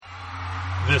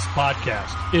This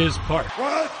podcast is part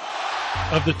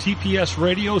of the TPS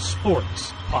Radio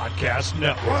Sports Podcast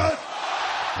Network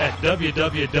at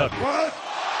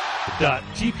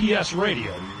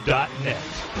www.tpsradio.net.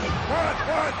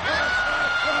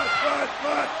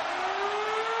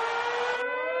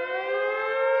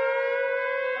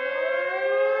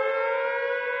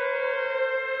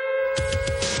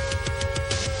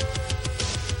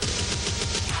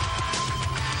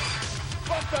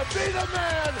 But to be the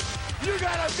man, you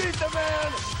gotta beat the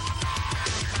man.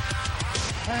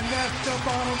 And that's the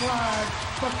bottom line,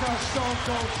 because Stone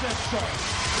Cold said so.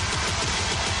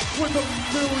 With a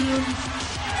million.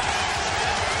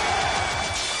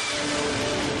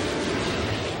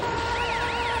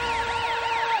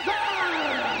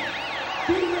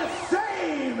 Be the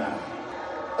same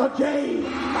again.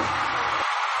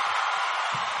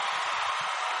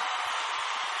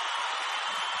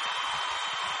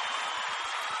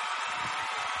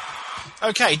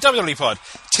 Okay, WWE Pod,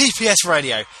 TPS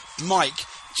Radio, Mike,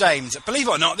 James. Believe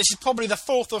it or not, this is probably the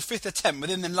fourth or fifth attempt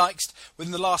within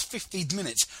the last 15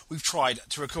 minutes we've tried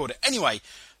to record it. Anyway,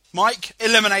 Mike,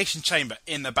 Elimination Chamber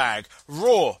in the bag,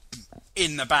 Raw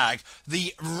in the bag,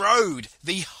 the road,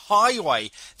 the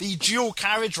highway, the dual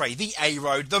carriageway, the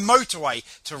A-road, the motorway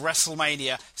to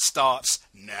WrestleMania starts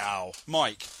now.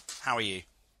 Mike, how are you?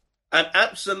 I'm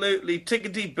absolutely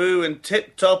tickety-boo and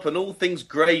tip-top and all things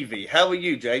gravy. How are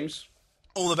you, James?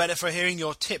 All the better for hearing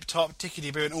your tip-top,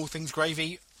 tickety-boo and all things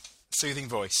gravy, soothing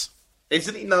voice.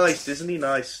 Isn't he nice? Isn't he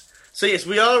nice? So yes,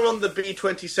 we are on the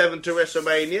B27 to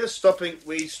WrestleMania.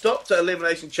 We stopped at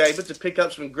Elimination Chamber to pick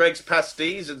up some Greg's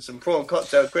pasties and some prawn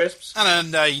cocktail crisps.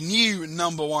 And a new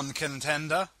number one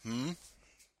contender.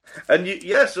 A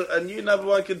new number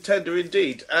one contender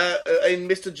indeed, in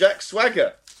Mr. Jack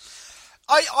Swagger.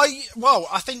 I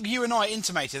think you and I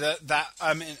intimated that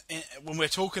when we're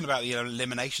talking about the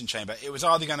Elimination Chamber, it was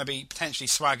either going to be potentially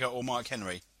Swagger or Mark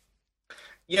Henry.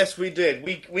 Yes, we did.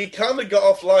 We kind of got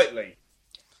off lightly.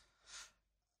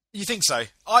 You think so?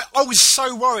 I was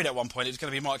so worried at one point it was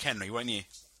going to be Mark Henry, weren't you?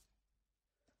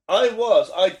 I was.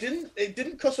 It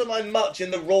didn't cross my mind much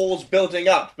in the Raws building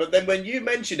up, but then when you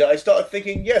mentioned it, I started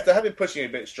thinking, yes, they have been pushing it a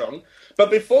bit strong.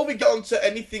 But before we get on to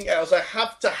anything else, I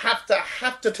have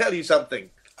to tell you something.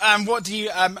 What do you?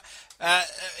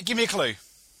 Give me a clue.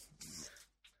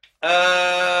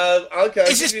 Okay.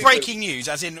 Is this breaking news?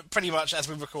 As in, pretty much as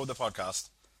we record the podcast.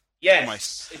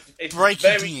 Yes. It's breaking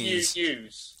very news. New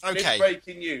news. Okay. It's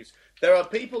breaking news. There are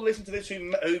people listening to this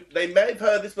who they may have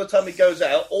heard this by the time it goes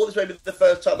out, or this may be the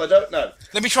first time. I don't know.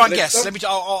 Let me try and guess. I need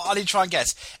to try and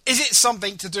guess. Is it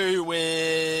something to do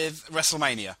with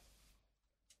WrestleMania?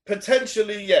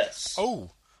 Potentially, yes. Oh,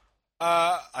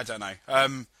 I don't know.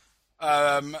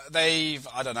 They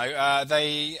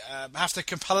have to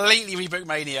completely reboot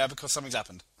Mania because something's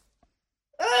happened.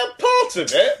 Part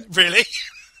of it. Really?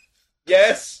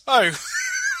 Yes. Oh,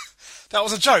 that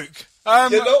was a joke.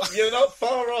 You're not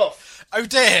far off. Oh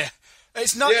dear,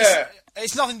 it's not. Yeah.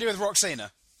 It's nothing to do with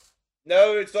Roxina.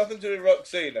 No, it's nothing to do with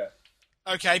Roxina.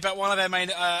 Okay, but one of their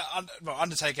main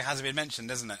Undertaker hasn't been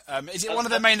mentioned, isn't it? Is it one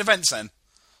of their main events then?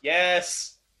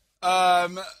 Yes.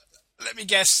 Let me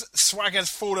guess. Swagger's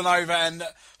fallen over and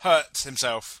hurt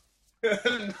himself.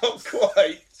 Not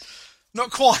quite.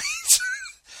 Not quite.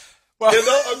 Well, you're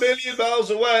not a million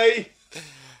miles away.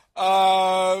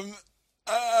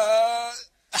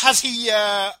 Has he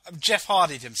Jeff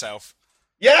Hardy'd himself?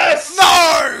 Yes!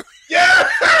 No!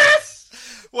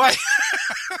 Yes! Wait.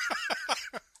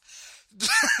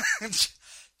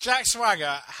 Jack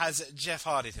Swagger has Jeff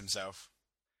Hardy'd himself.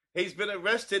 He's been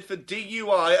arrested for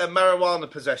DUI and marijuana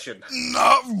possession.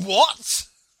 No, what?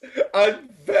 I'm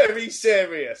very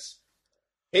serious.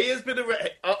 He has been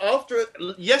arrested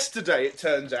yesterday, it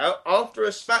turns out, after a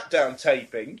SmackDown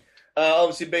taping,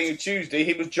 obviously being a Tuesday,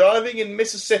 he was driving in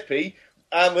Mississippi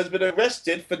and has been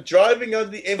arrested for driving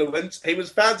under the influence. He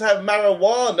was found to have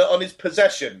marijuana on his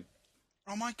possession.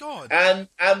 Oh my God. And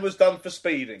was done for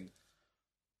speeding.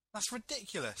 That's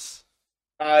ridiculous.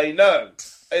 I know.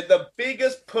 In the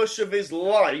biggest push of his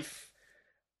life,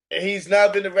 he's now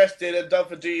been arrested and done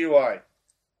for DUI.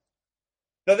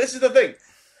 Now, this is the thing.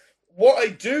 What I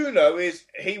do know is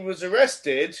he was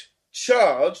arrested,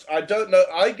 charged. I don't know.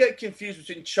 I get confused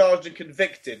between charged and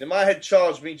convicted. In my head,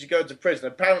 charged means you go to prison.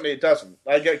 Apparently, it doesn't.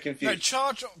 I get confused. No,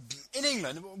 charge in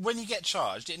England, when you get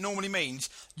charged, it normally means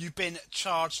you've been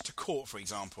charged to court, for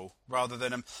example, rather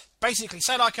than basically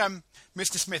say like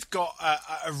Mr. Smith got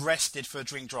arrested for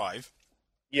drink drive.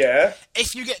 Yeah.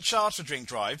 If you get charged for drink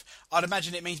drive, I'd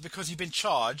imagine it means because you've been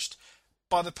charged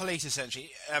by the police,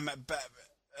 essentially,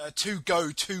 to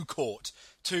go to court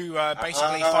to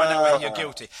basically find out whether you're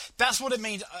guilty. That's what it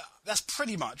means. That's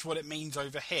pretty much what it means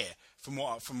over here, from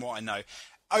what I know.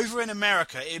 Over in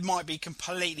America, it might be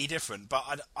completely different,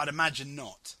 but I'd imagine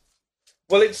not.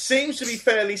 Well, it seems to be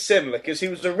fairly similar, because he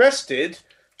was arrested,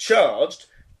 charged,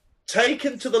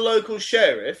 taken to the local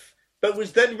sheriff, but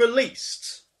was then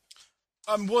released.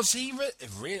 Was he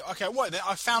really? Okay, wait.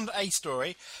 I found a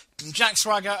story. Jack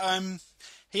Swagger.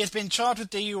 He has been charged with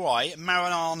DUI,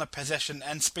 marijuana possession,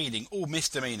 and speeding, all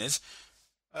misdemeanors.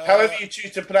 However you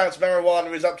choose to pronounce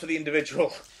marijuana is up to the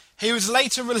individual. He was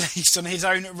later released on his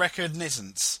own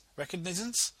recognizance.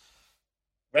 Recognizance?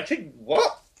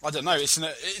 What? I don't know.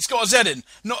 It's got a Z in.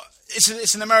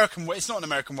 It's an American word. It's not an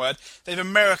American word. They've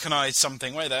Americanized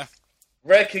something. Wait there.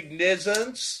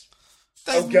 Recognizance.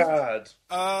 Oh God.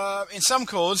 In some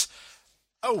calls.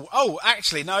 Oh,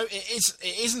 actually, no. It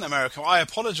isn't American. I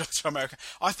apologise for America.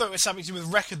 I thought it was something to do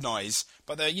with recognise,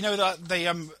 but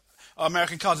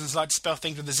American cousins like to spell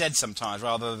things with a Z sometimes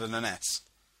rather than an S.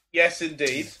 Yes,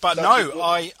 indeed. But no,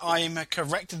 I'm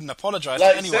corrected and apologise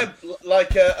like to anyone.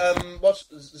 What's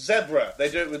zebra?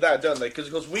 They do it with that, don't they? Because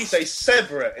of course we say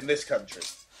zebra in this country.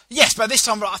 Yes, but this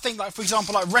time I think, like for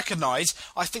example, like recognise.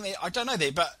 I think I don't know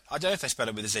if they spell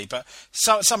it with a Z. But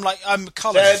some like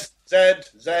colours. Z.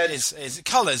 Is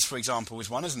colours, for example, is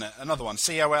one, isn't it? Another one,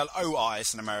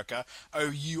 COLORS in America,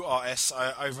 OURS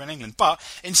over in England. But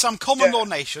in some common law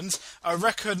nations, a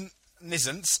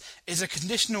recognizance is a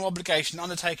conditional obligation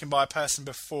undertaken by a person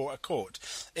before a court.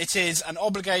 It is an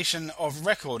obligation of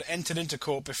record entered into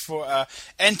court before a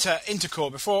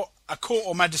court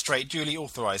or magistrate duly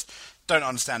authorised. Don't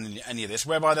understand any of this,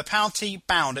 whereby the party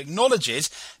bound acknowledges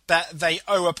that they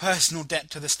owe a personal debt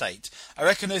to the state. A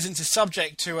recognizance is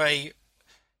subject to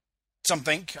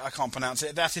something, I can't pronounce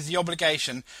it, that is the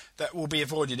obligation that will be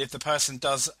avoided if the person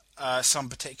does some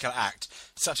particular act,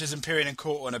 such as appearing in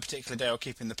court on a particular day or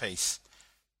keeping the peace.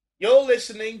 You're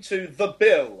listening to The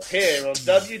Bill here on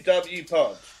WW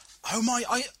Pod. Oh my,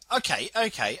 okay,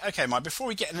 Mike, before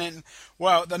we get in,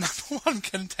 well, the number one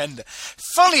contender.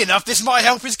 Funnily enough, this might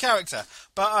help his character,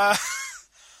 but,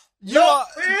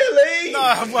 really?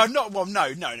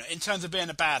 No, in terms of being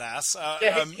a badass.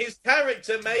 His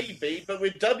character maybe, but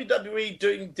with WWE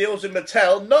doing deals with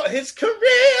Mattel, not his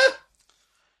career!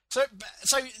 So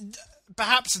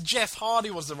perhaps Jeff Hardy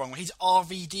was the wrong one. He's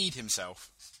RVD'd himself.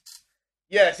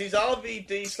 Yes, he's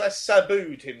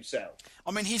RVD/Sabu'd himself.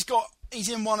 I mean, he's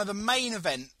in one of the main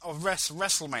event of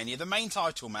WrestleMania, the main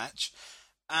title match,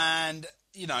 and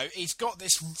you know he's got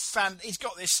this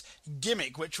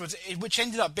gimmick which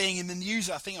ended up being in the news,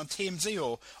 I think on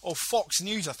TMZ or Fox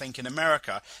News, I think in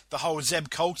America, the whole Zeb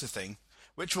Coulter thing,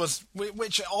 which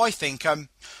I think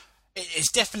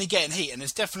it's definitely getting heat and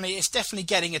it's definitely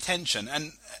getting attention.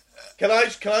 And can I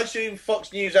assume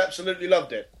Fox News absolutely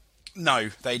loved it? No,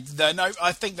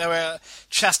 I think they were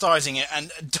chastising it, and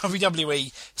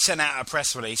WWE sent out a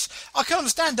press release. I can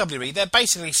understand WWE.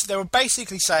 They were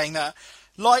basically saying that,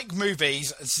 like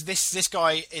movies, this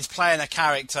guy is playing a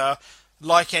character.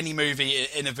 Like any movie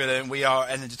in a villain, we are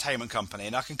an entertainment company,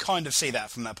 and I can kind of see that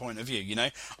from that point of view. You know,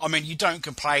 I mean, you don't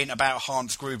complain about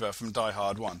Hans Gruber from Die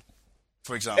Hard 1,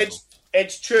 for example.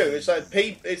 It's true. I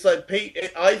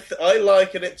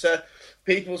liken it to.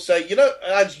 People say,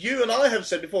 as you and I have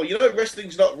said before,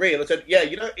 wrestling's not real. I said, yeah,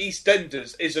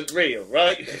 EastEnders isn't real,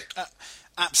 right?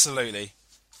 Absolutely.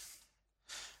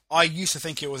 I used to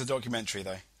think it was a documentary,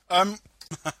 though.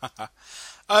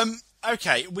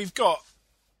 Okay, we've got.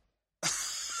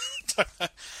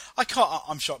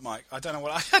 I'm shocked, Mike. I don't know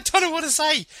what to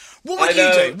say. What would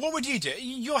you do? What would you do?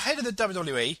 You're head of the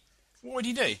WWE. What would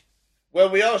you do?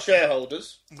 Well, we are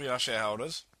shareholders.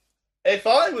 If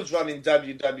I was running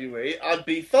WWE, I'd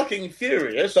be fucking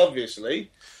furious,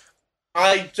 obviously.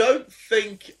 I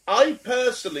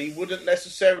personally wouldn't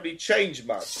necessarily change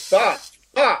much. But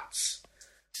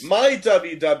my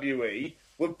WWE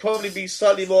would probably be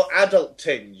slightly more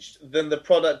adult-tinged than the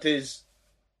product is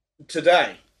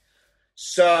today.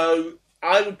 So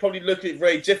I would probably look at it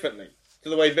very differently to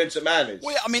the way Vince McMahon is.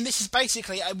 Well, I mean, this is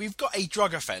basically, we've got a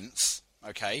drug offence.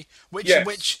 Okay, which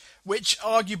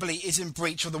arguably is in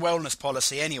breach of the wellness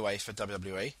policy anyway for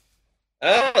WWE.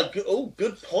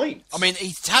 Good point. I mean,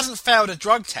 he hasn't failed a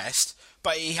drug test,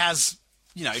 but he has,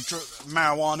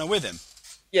 marijuana with him.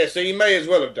 Yeah, so he may as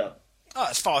well have done. Oh,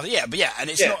 as far as and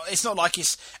it's not like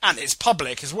it's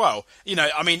public as well.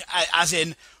 I mean, as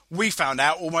in we found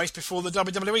out almost before the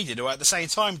WWE did, or at the same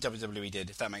time WWE did,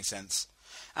 if that makes sense.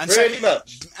 And pretty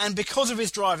much. And because of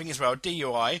his driving as well,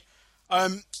 DUI.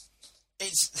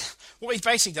 It's what he's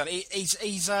basically done.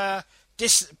 He's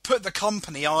this put the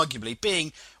company arguably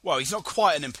being, well, he's not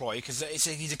quite an employee because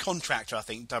he's a contractor, I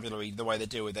think, WWE, the way they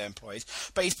deal with their employees,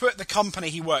 but he's put the company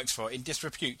he works for in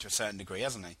disrepute to a certain degree,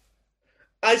 hasn't he?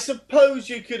 I suppose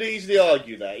you could easily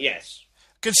argue that, yes.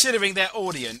 Considering their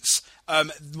audience,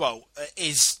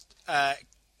 is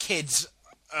kids,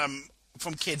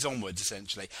 from kids onwards,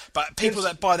 essentially. But people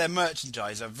that buy their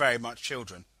merchandise are very much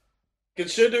children.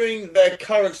 Considering their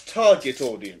current target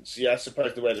audience, yeah, I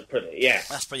suppose the way to put it, yeah.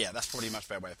 That's probably a much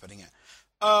better way of putting it.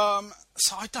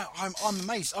 So I'm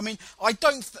amazed. I mean,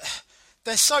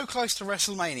 they're so close to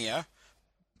WrestleMania,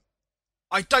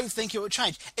 I don't think it would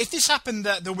change. If this happened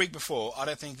the week before, I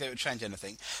don't think it would change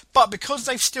anything. But because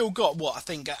they've still got, I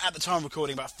think, at the time of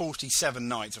recording, about 47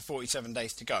 nights or 47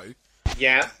 days to go.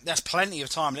 Yeah. That's plenty of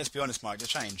time, let's be honest, Mike, to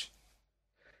change.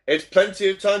 It's plenty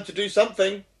of time to do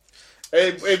something.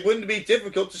 It wouldn't be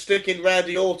difficult to stick in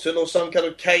Randy Orton or some kind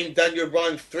of Kane, Daniel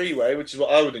Bryan three-way, which is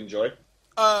what I would enjoy.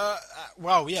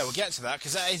 Well, yeah, we'll get to that,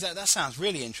 because that sounds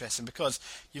really interesting, because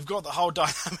you've got the whole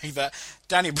dynamic that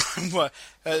Daniel Bryan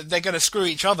they're going to screw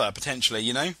each other, potentially,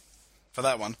 you know, for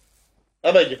that one.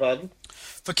 I beg your pardon?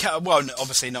 Well,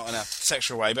 obviously not in a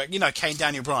sexual way, but, you know, Kane,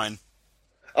 Daniel Bryan.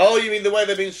 Oh, you mean the way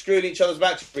they've been screwing each other's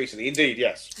matches recently? Indeed,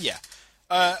 yes. Yeah.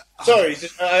 Sorry,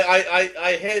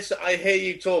 I hear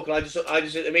you talk, and I just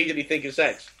immediately think of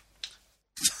sex.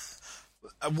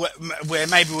 We're in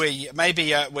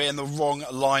the wrong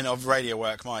line of radio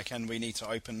work, Mike, and we need to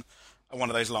open one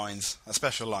of those lines, a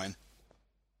special line.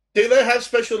 Do they have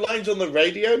special lines on the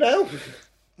radio now?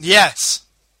 Yes,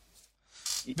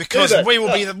 because we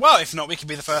will be if not, we could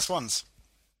be the first ones.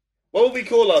 What will we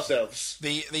call ourselves?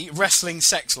 The wrestling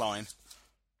sex line.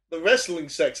 The wrestling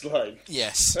sex line?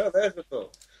 Yes. Oh, there's the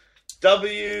thought.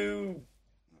 WW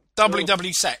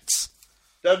Sex.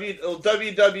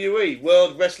 WWE,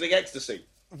 World Wrestling Ecstasy.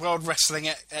 World Wrestling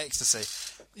Ecstasy.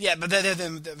 Yeah, but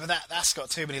that's got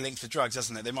too many links with drugs,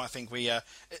 hasn't it? They might think we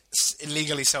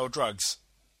illegally sell drugs.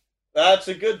 That's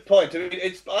a good point. I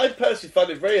mean, I personally find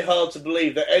it very hard to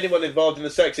believe that anyone involved in the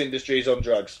sex industry is on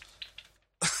drugs.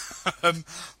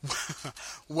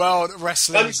 World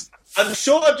Wrestling... I'm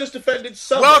sure I've just offended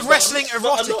someone. World Wrestling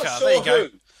Erotica. Sure there you go.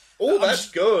 Oh,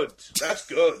 that's good. That's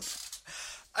good.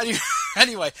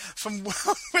 Anyway, from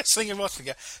World Wrestling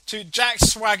Erotica to Jack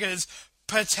Swagger's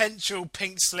potential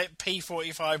pink slip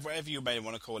P45, whatever you may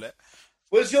want to call it.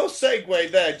 Was your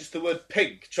segue there just the word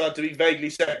pink, trying to be vaguely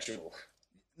sexual?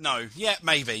 No. Yeah,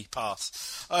 maybe.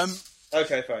 Pass.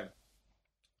 Okay, fine.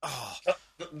 Oh.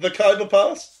 The Kaiba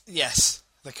pass? Yes.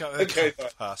 The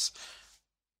Kaiba pass.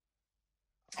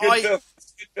 It's a good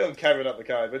film, carrying up the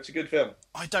Kaiba. It's a good film.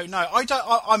 I don't know.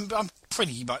 I'm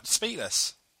pretty much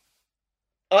speechless.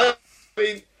 I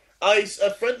mean,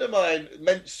 a friend of mine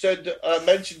mentioned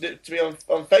it to me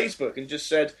on Facebook and just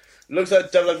said, looks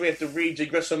like WWE have to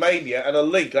rejig WrestleMania, and a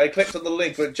link. I clicked on the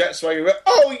link with Jack Swagger went,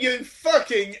 oh, you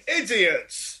fucking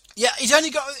idiots! Yeah, he's only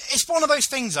got... It's one of those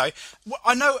things, though.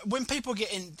 I know when people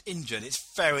get injured,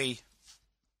 it's very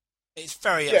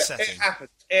upsetting.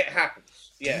 It happens.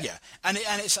 Yeah. Yeah, and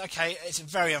it's okay. It's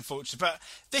very unfortunate, but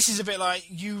this is a bit like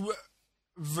you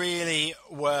really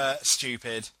were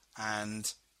stupid,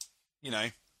 and you know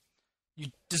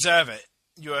you deserve it.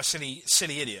 You're a silly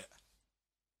idiot.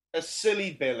 A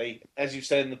silly Billy, as you've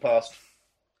said in the past.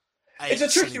 It's a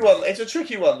tricky one. It's a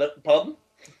tricky one. Pardon?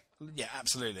 Yeah,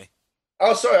 absolutely.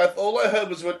 Oh, sorry. All I heard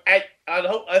was I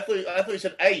thought you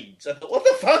said AIDS. I thought, what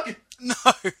the fuck? No,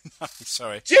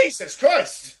 sorry. Jesus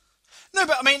Christ! No,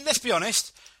 but I mean, let's be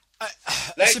honest.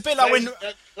 It's a bit like when...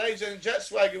 Ladies and Jet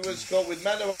Swagger was called with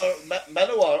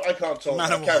Manowar. I can't talk.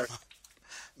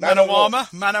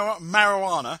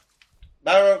 Marijuana.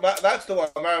 That's the one.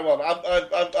 Marijuana.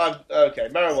 Okay,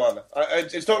 marijuana.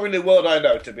 It's not really a word I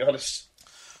know, to be honest.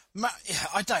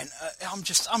 I don't. I'm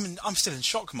still in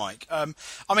shock, Mike. I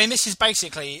mean, this is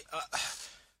basically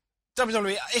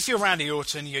WWE. If you're Randy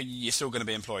Orton, you're still going to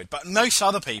be employed, but most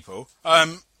other people.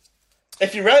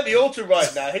 If you're Randy Orton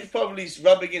right now, he's probably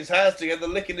rubbing his hands together,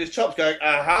 licking his chops, going,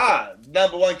 "Aha!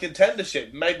 Number one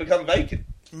contendership may become vacant."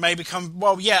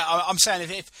 Well, yeah. I'm saying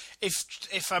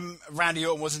if Randy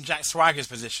Orton was in Jack Swagger's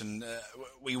position,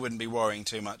 we wouldn't be worrying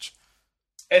too much.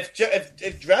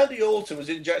 If Randy Orton was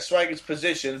in Jack Swagger's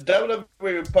position, WWE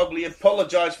would probably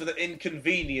apologise for the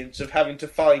inconvenience of having to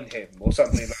fine him or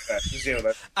something like that.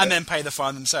 And then pay the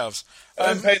fine themselves.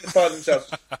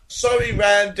 Sorry,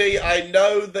 Randy, I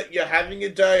know that you're having a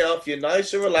day off, you're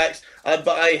nice and relaxed, but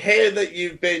I hear that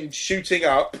you've been shooting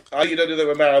up. You don't do that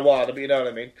with marijuana, but you know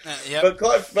what I mean. Yep. But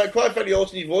quite frankly,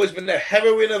 Orton, you've always been a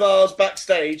heroine of ours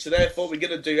backstage, so therefore we're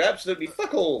going to do absolutely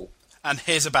fuck all. And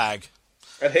here's a bag.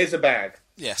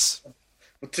 Yes.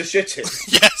 To shit in.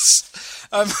 Yes.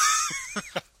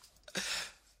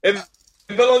 It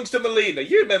belongs to Melina.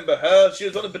 You remember her. She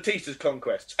was one of Batista's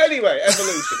conquests. Anyway,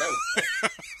 Evolution.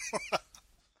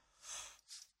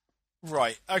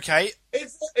 Right, okay. Do you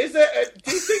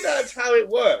think that's how it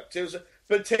worked? It was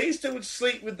Batista would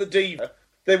sleep with the diva,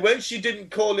 then when she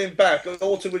didn't call him back,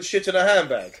 Orton would shit in her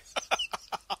handbag.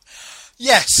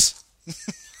 Yes.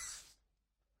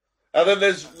 And then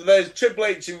there's Triple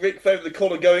H and Ric Flair in the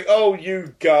corner going, "Oh,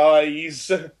 you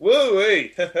guys,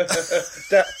 woo-wee."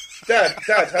 Dad,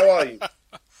 how are you?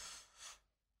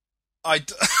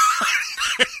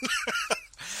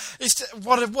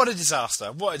 What a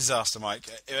disaster! What a disaster, Mike.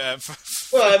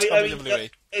 Well, I mean,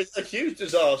 it's a huge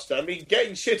disaster. I mean,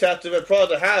 getting shit out of a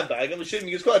Prada handbag, I'm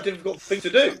assuming it's quite a difficult thing to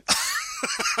do.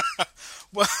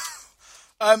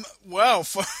 It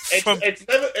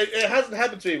hasn't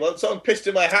happened to me once. Someone pissed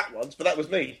in my hat once, but that was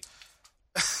me.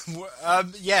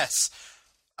 Yes.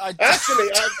 Actually,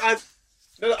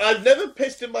 I've never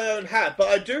pissed in my own hat, but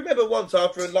I do remember once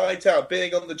after a night out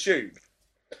being on the tube,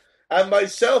 and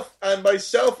myself and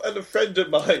a friend of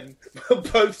mine were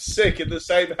both sick in the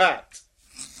same hat,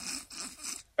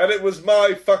 and it was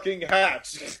my fucking hat,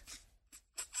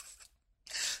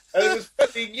 and it was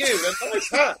fucking you, a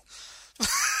nice hat.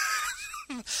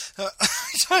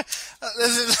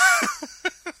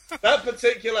 That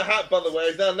particular hat, by the way,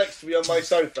 is now next to me on my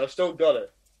sofa. I've still got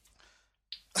it.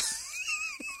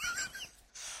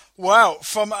 Wow,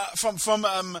 from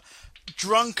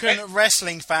drunken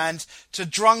wrestling fans to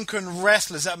drunken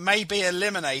wrestlers that may be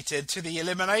eliminated to the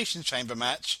Elimination Chamber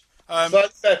match.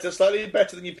 Slightly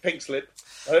better than your pink slip.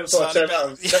 I never thought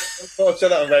I'd say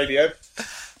that on radio.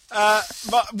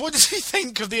 But what did you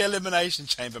think of the Elimination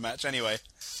Chamber match anyway?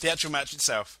 The actual match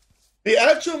itself. The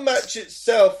actual match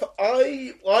itself,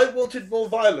 I wanted more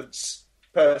violence,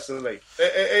 personally.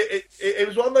 It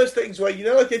was one of those things where,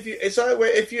 like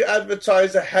if you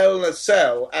advertise a Hell in a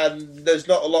Cell and there's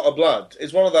not a lot of blood,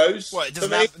 it's one of those. Well,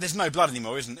 there's no blood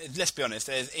anymore, isn't it? Let's be honest,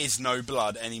 there is no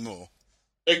blood anymore.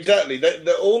 Exactly.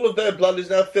 All of their blood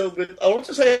is now filled with, I want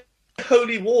to say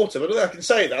holy water, but I don't think I can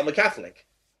say that. I'm a Catholic.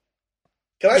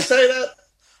 Can I say that?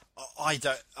 I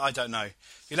don't know.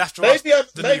 You'll have to ask the new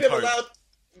Pope. I'm allowed.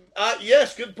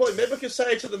 Yes, good point. Maybe I can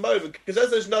say it at the moment, because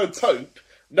as there's no Pope,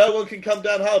 no one can come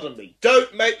down hard on me.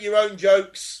 Don't make your own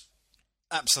jokes.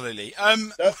 Absolutely.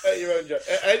 Don't make your own jokes.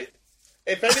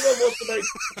 If anyone wants to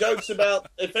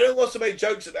make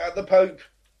jokes about the Pope,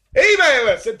 email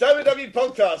us at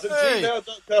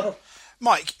www.podcast@gmail.com.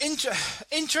 Mike,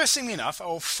 interestingly enough,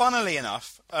 or funnily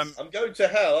enough... I'm going to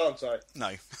hell, aren't I?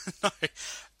 No.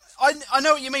 I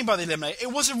know what you mean by the elimination.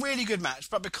 It was a really good match,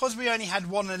 but because we only had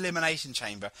one Elimination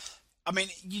Chamber, I mean,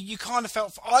 you kind of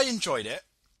felt... I enjoyed it.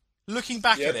 Looking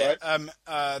back at it,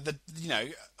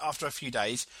 after a few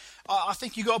days, I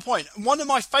think you got a point. One of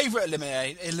my favourite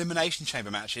Elimination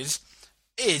Chamber matches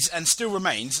is, and still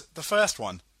remains, the first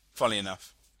one, funnily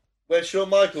enough. Where Shawn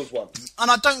Michaels won. And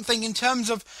I don't think in terms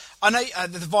of... I know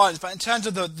the violence, but in terms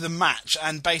of the match,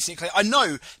 and basically... I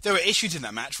know there were issues in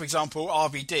that match. For example,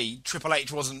 RVD, Triple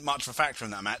H wasn't much of a factor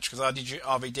in that match, because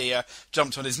RVD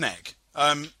jumped on his neck.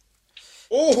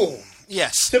 Oh!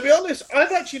 Yes. To be honest,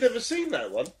 I've actually never seen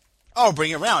that one. I'll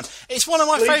bring it round. It's one of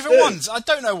my favourite ones. I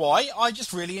don't know why. I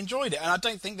just really enjoyed it, and I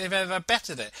don't think they've ever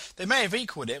bettered it. They may have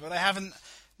equalled it, but they haven't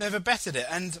never bettered it.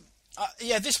 And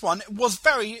this one was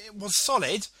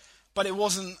solid, but it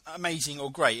wasn't amazing or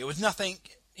great. It was nothing,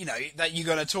 that you're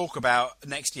going to talk about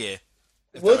next year.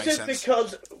 Was it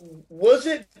because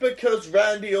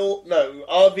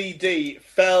RVD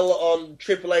fell on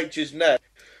Triple H's neck?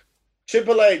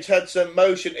 Triple H had some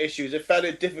motion issues. It found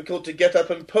it difficult to get up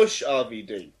and push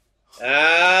RVD.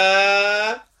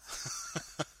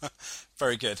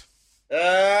 Very good.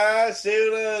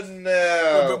 Soon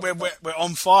now. We're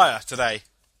on fire today.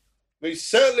 We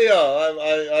certainly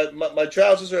are. My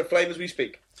trousers are aflame as we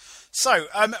speak. So,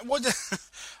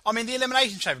 the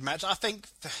Elimination Chamber match, I think,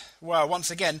 once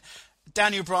again,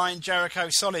 Daniel Bryan, Jericho,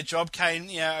 solid job. Kane,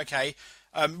 yeah, okay.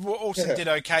 Orton did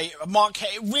okay.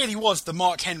 It really was the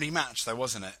Mark Henry match, though,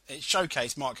 wasn't it? It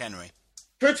showcased Mark Henry.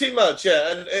 Pretty much,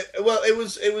 yeah. And it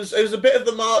was a bit of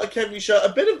the Mark Henry show. A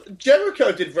bit of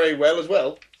Jericho did very well as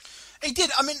well. He did.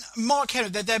 I mean, Mark Henry,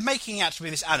 they're making out to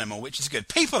be this animal, which is good.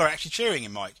 People are actually cheering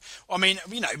him, Mike. I mean,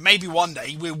 maybe one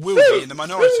day we will be in the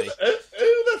minority.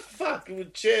 Who the fuck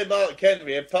would cheer Mark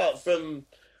Henry apart from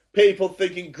people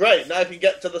thinking, great, now I can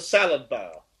get to the salad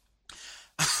bar?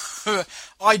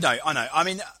 I know. I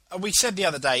mean, we said the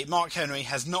other day, Mark Henry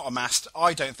has not amassed,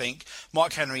 I don't think,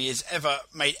 Mark Henry has ever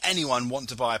made anyone want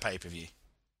to buy a pay-per-view.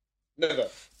 Never.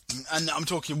 And I'm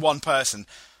talking one person.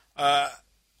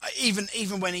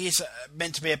 even when he is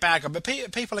meant to be a bad guy, but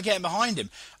people are getting behind him.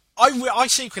 I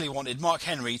secretly wanted Mark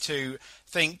Henry to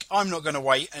think, I'm not going to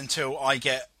wait until I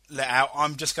get let out.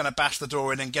 I'm just going to bash the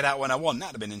door in and get out when I want. That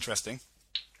would have been interesting.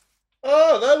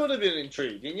 Oh, that would have been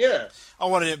intriguing, yeah. I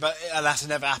wanted it, but alas, it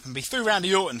never happened. He threw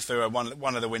Randy Orton through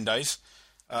one of the windows.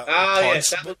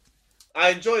 Yes, I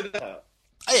enjoyed that.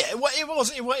 Yeah,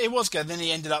 it was good. Then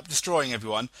he ended up destroying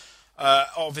everyone.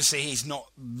 Obviously,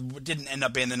 didn't end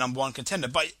up being the number one contender.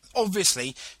 But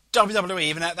obviously, WWE,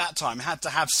 even at that time, had to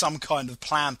have some kind of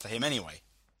plan for him anyway.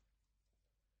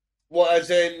 What, as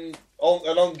in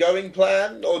an ongoing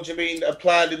plan? Or do you mean a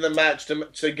plan in the match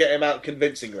to get him out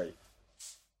convincingly?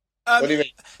 What do you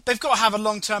mean? They've got to have a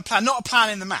long-term plan. Not a plan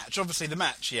in the match, obviously the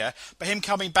match, yeah. But him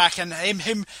coming back and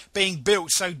him being built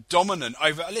so dominant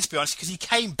over... Let's be honest, because he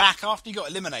came back after he got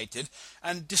eliminated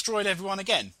and destroyed everyone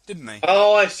again, didn't he?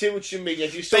 Oh, I see what you mean.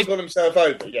 Yes, he still got himself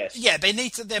over, yes. Yeah,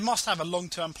 they must have a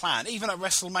long-term plan, even at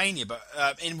WrestleMania, but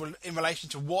in relation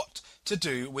to what to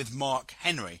do with Mark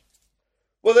Henry.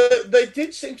 Well, they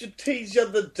did seem to tease the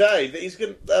other day that he's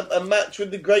going to have a match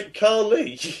with the great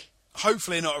Khali.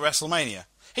 Hopefully not at WrestleMania.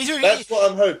 That's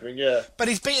what I'm hoping, yeah. But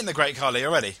he's beaten the Great Khali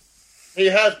already. He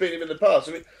has beaten him in the past.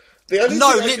 I mean, the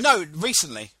only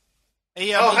recently.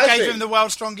 He gave him the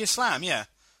World's Strongest Slam, yeah.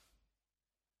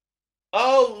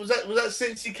 Oh, was that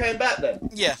since he came back then?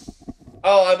 Yeah.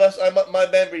 Oh, my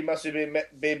memory must have been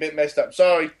a bit messed up.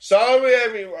 Sorry,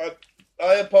 everyone.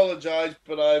 I apologise,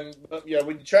 but when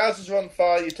your trousers are on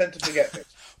fire, you tend to forget things.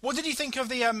 What did you think of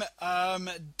the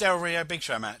Del Rio Big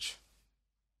Show match?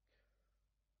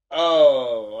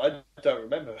 Oh, I don't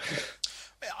remember.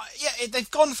 Yeah,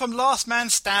 they've gone from last man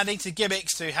standing to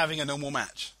gimmicks to having a normal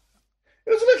match. It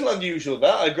was a little unusual,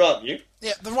 that, I grant you.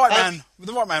 Yeah, the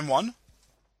right man won.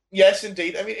 Yes,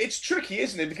 indeed. I mean, it's tricky,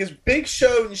 isn't it? Because Big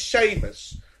Show and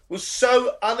Sheamus was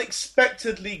so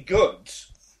unexpectedly good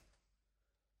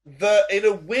that, in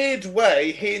a weird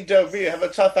way, he and Del Rio have a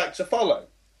tough act to follow.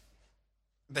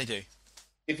 They do.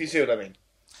 If you see what I mean.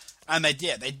 And they do,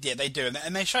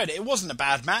 and they showed it. It wasn't a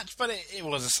bad match, but it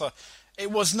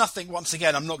was nothing. Once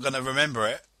again, I'm not going to remember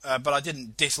it, but I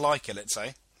didn't dislike it. Let's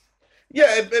say. Yeah,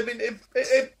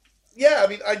 I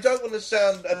mean, I don't want to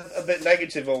sound a bit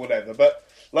negative or whatever, but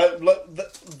like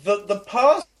the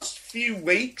past few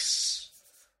weeks,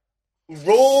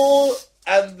 Raw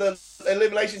and the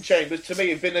Elimination Chambers to me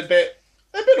have been they've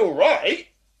been all right.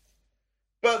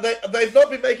 But they've not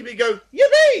been making me go,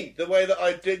 yippee, the way that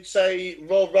I did, say,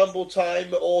 Royal Rumble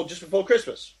time or just before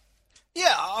Christmas.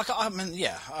 Yeah, I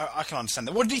can understand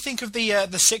that. What did you think of the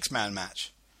six-man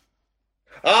match?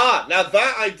 Now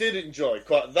that I did enjoy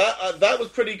quite. That was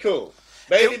pretty cool.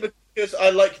 Mainly because I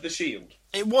like the Shield.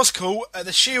 It was cool.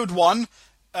 The Shield won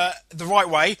the right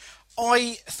way.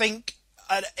 I think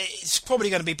it's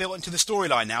probably going to be built into the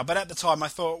storyline now, but at the time I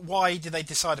thought, why did they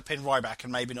decide to pin Ryback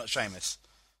and maybe not Sheamus?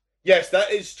 Yes, that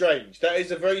is strange. That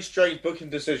is a very strange booking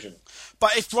decision.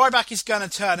 But if Ryback is going to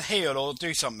turn heel or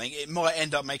do something, it might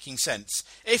end up making sense.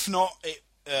 If not,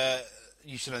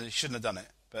 you shouldn't have done it.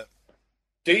 But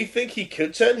do you think he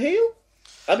could turn heel?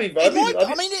 I mean,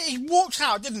 he walked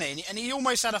out, didn't he? And he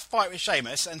almost had a fight with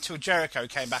Sheamus until Jericho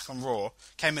came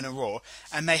in on Raw,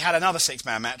 and they had another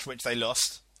six-man match which they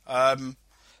lost. Yes,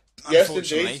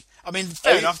 unfortunately. Indeed. I mean,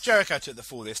 fair enough. Jericho took the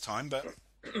fall this time, but.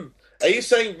 Are you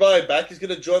saying Ryback is going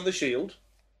to join the Shield?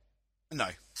 No.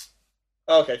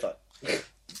 Oh, okay, fine.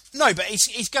 No, but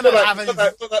he's going to have...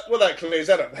 that clears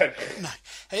that up then. No.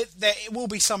 There will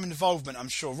be some involvement, I'm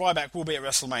sure. Ryback will be at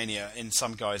WrestleMania in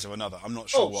some guise or another. I'm not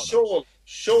sure what.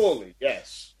 Surely,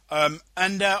 yes.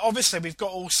 And obviously we've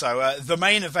got also the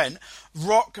main event,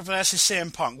 Rock versus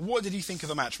CM Punk. What did you think of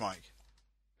the match, Mike?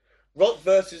 Rock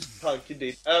versus Punk,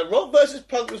 indeed. Rock versus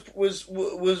Punk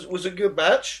was a good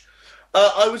match.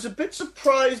 I was a bit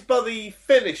surprised by the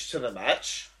finish to the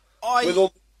match with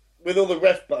all the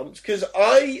ref bumps because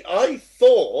I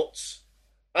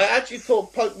actually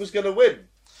thought Punk was going to win.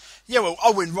 Yeah, well,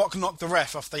 when Rock knocked the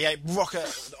ref off the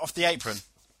apron.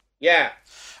 Yeah,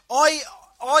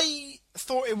 I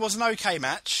thought it was an okay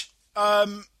match.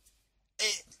 I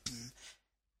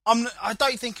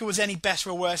don't think it was any better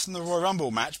or worse than the Royal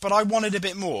Rumble match, but I wanted a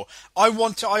bit more. I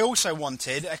also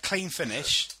wanted a clean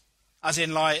finish. As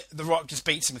in, like, The Rock just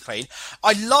beats him clean.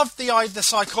 I loved the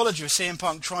psychology of CM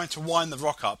Punk trying to wind The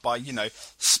Rock up by,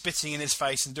 spitting in his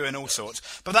face and doing all sorts.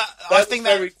 But that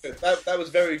was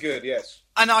very good, yes.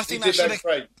 And I think that should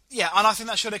have... Yeah, and I think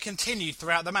that should have continued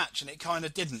throughout the match, and it kind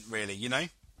of didn't, really,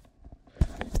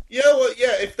 Yeah, well,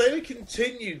 yeah, if they had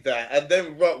continued that, and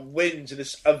then Rock wins in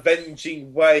this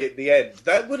avenging way at the end,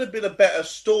 that would have been a better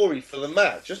story for the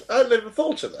match. I never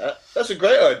thought of that. That's a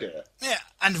great idea. Yeah,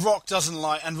 And Rock doesn't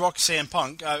like, and Rock CM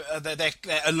Punk,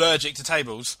 they're allergic to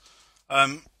tables.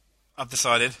 I've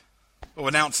decided, or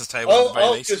announcers table.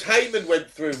 Oh, because Heyman went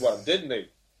through one, didn't he?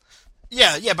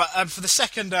 Yeah, but for the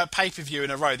second pay-per-view in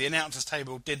a row, the announcers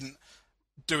table didn't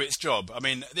do its job. I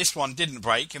mean, this one didn't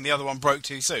break, and the other one broke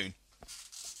too soon.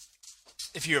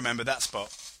 If you remember that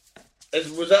spot.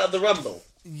 Was that at the Rumble?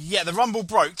 Yeah, the Rumble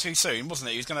broke too soon, wasn't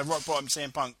it? He was going to rock bottom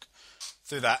CM Punk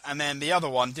through that, and then the other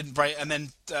one didn't break, and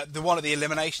then the one at the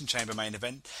Elimination Chamber main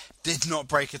event did not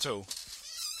break at all.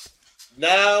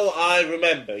 Now I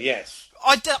remember, yes.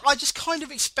 I just kind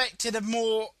of expected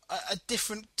a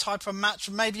different type of match,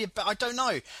 maybe I don't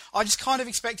know. I just kind of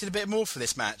expected a bit more for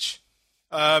this match.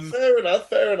 Fair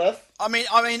enough. I mean,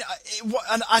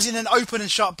 as in an open and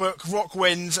shut book, Rock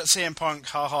wins at CM Punk,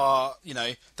 haha,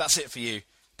 that's it for you.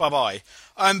 Bye-bye.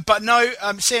 But no,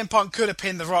 CM Punk could have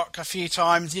pinned The Rock a few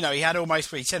times. He had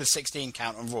he said a 16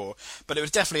 count on Raw, but it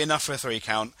was definitely enough for a 3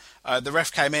 count. The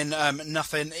ref came in,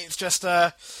 nothing. It's just,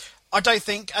 I don't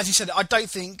think, as you said,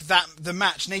 that the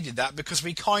match needed that because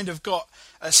we kind of got,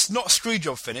 not a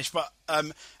screwjob finish, but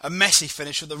a messy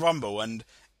finish at the Rumble, and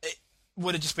it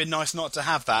would have just been nice not to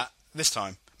have that this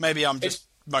time. Maybe I'm just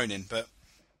moaning, but...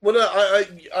 Well, no,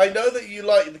 I know that you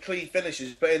like the clean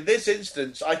finishes, but in this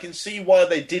instance, I can see why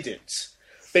they did it.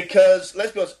 Because,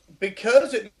 let's be honest,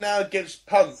 because it now gives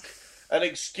Punk an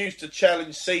excuse to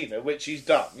challenge Cena, which he's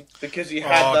done, because he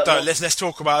had that... Let's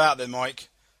talk about that then, Mike.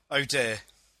 Oh, dear.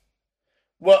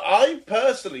 Well, I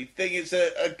personally think it's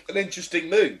an interesting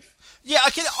move. Yeah,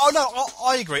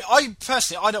 I agree. I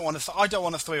don't want to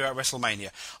 3-way at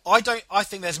WrestleMania. I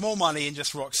think there's more money in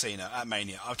just Rock Cena at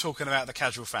Mania. I'm talking about the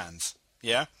casual fans.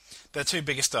 Yeah, they're 2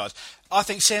 biggest stars. I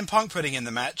think CM Punk putting in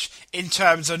the match, in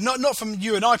terms of not from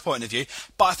you and I point of view,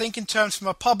 but I think in terms from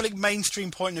a public mainstream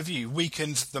point of view,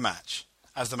 weakens the match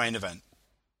as the main event.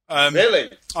 Really?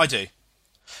 I do.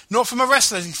 Not from a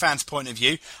wrestling fan's point of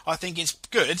view. I think it's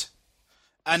good,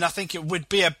 and I think it would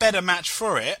be a better match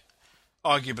for it,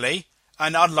 arguably.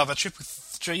 And I'd love a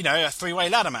 3-way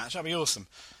ladder match. That'd be awesome.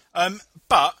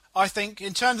 But I think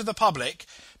in terms of the public,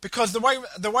 because the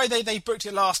way they booked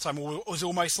it last time was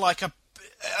almost like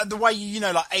the way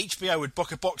like HBO would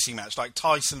book a boxing match, like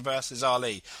Tyson versus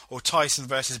Ali or Tyson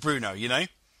versus Bruno,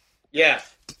 Yeah.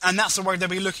 And that's the way they'll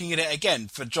be looking at it again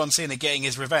for John Cena getting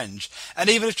his revenge. And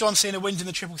even if John Cena wins in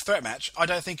the triple threat match, I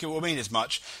don't think it will mean as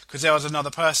much because there was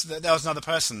another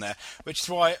person there, which is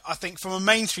why I think from a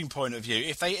mainstream point of view,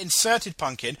 if they inserted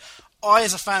Punk in, I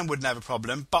as a fan wouldn't have a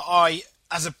problem, but I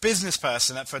as a business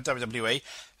person for WWE,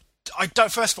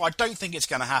 first of all, I don't think it's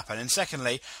going to happen, and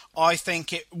secondly, I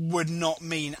think it would not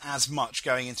mean as much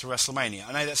going into WrestleMania.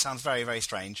 I know that sounds very, very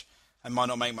strange and might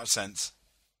not make much sense.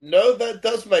 No, that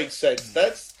does make sense.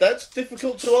 That's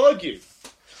difficult to argue.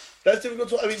 That's difficult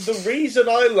to... I mean, the reason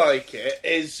I like it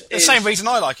is... The same reason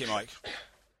I like it, Mike.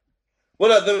 Well,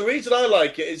 no, the reason I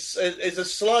like it is a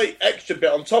slight extra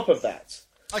bit on top of that.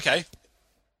 Okay.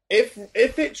 If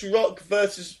it's Rock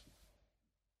versus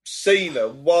Cena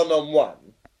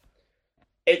one-on-one,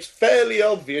 it's fairly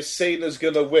obvious Cena's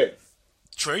going to win.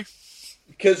 True.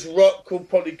 Because Rock will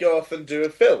probably go off and do a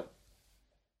film.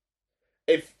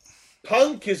 If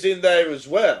Punk is in there as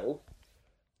well,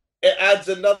 it adds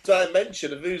another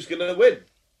dimension of who's going to win.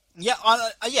 Yeah,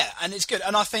 and it's good.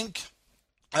 And I think...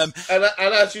 And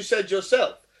as you said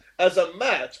yourself, as a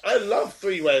match, I love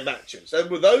 3-way matches. And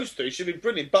with those 3, should be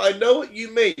brilliant. But I know what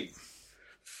you mean.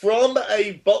 From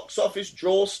a box office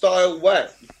draw style way,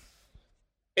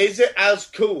 is it as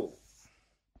cool?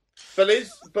 I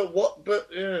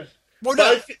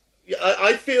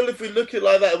feel if we look at it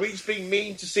like that, are we just being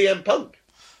mean to CM Punk?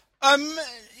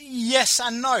 Yes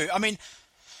and no. I mean,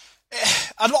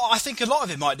 I think a lot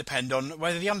of it might depend on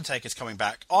whether The Undertaker's coming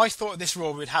back. I thought this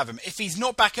Raw would have him. If he's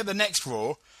not back at the next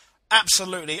Raw,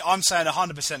 absolutely, I'm saying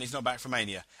 100% he's not back for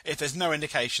Mania. If there's no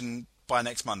indication by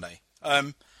next Monday.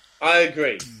 I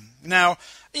agree. Now,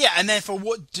 yeah, and therefore,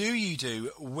 what do you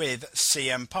do with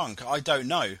CM Punk? I don't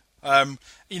know.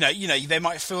 They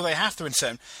might feel they have to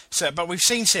insert him. But we've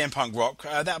seen CM Punk rock.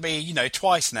 That'll be,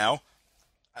 twice now.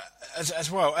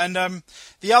 As well, and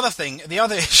the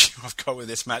other issue I've got with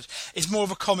this match is more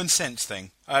of a common sense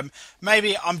thing.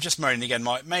 Maybe I'm just moaning again,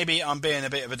 Mike. Maybe I'm being a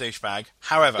bit of a douchebag.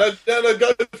 However, no,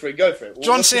 go for it.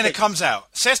 John Cena comes out,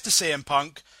 says to CM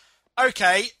Punk,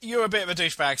 "Okay, you're a bit of a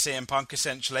douchebag, CM Punk.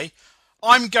 Essentially,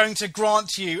 I'm going to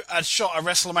grant you a shot at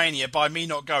WrestleMania by me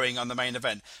not going on the main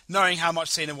event, knowing how much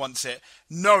Cena wants it,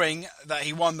 knowing that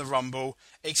he won the Rumble,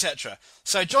 etc."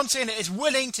 So John Cena is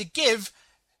willing to give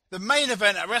the main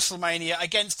event at WrestleMania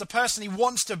against the person he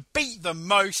wants to beat the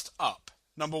most up.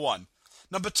 Number 1.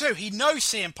 Number 2, he knows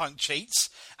CM Punk cheats,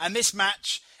 and this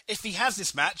match if he has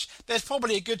this match, there's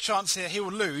probably a good chance he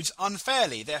will lose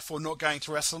unfairly, therefore not going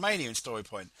to WrestleMania in story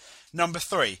point. Number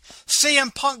 3,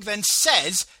 CM Punk then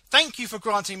says, "Thank you for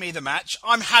granting me the match.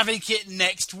 I'm having it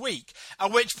next week."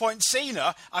 At which point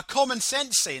Cena, a common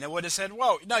sense Cena, would have said,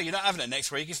 "Well, no, you're not having it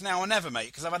next week. It's now or never, mate,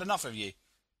 because I've had enough of you."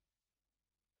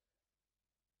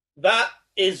 That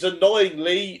is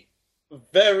annoyingly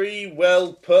very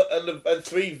well put and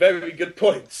 3 very good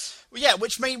points. Well, yeah,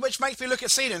 which makes me look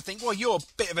at Cena and think, well, you're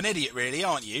a bit of an idiot, really,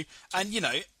 aren't you? And, you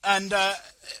know, and But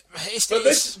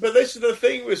this is the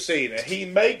thing with Cena. He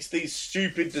makes these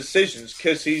stupid decisions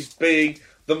because he's being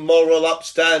the moral,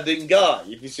 upstanding guy,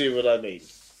 if you see what I mean.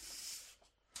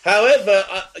 However,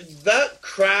 that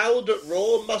crowd at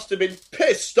Raw must have been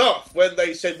pissed off when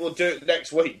they said, we'll do it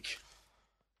next week.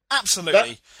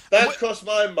 Absolutely. That crossed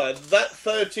my mind. That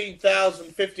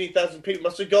 13,000, 15,000 people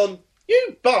must have gone,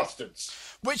 you bastards.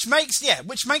 Which makes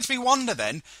me wonder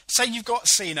then, say you've got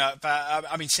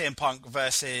CM Punk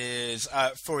versus,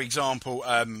 for example,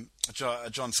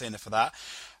 John Cena for that.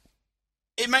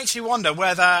 It makes me wonder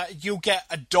whether you'll get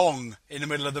a dong in the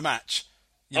middle of the match.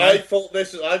 You know? I thought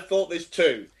this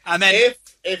too. And then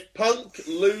if Punk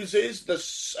loses,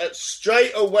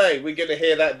 straight away we're going to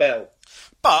hear that bell.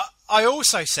 But I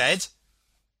also said,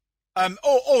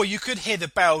 or you could hear the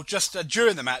bell just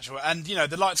during the match, and you know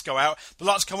the lights go out, the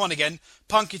lights come on again.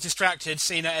 Punk is distracted.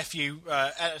 Cena,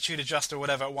 attitude adjuster,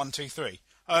 whatever. 1, 2, 3.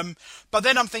 But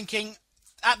then I'm thinking,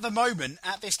 at the moment,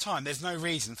 at this time, there's no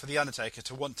reason for the Undertaker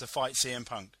to want to fight CM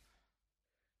Punk.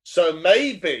 So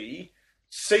maybe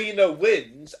Cena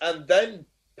wins, and then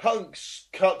Punk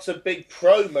cuts a big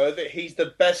promo that he's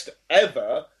the best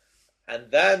ever,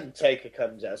 and then Taker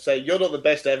comes out. So you're not the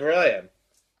best ever, I am.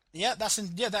 Yeah, that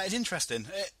is interesting.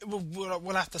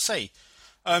 We'll have to see.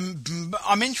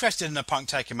 I'm interested in a Punk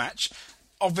Taker match.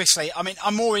 Obviously, I mean,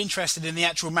 I'm more interested in the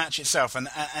actual match itself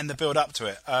and the build up to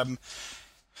it.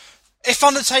 If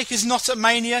Undertaker's not at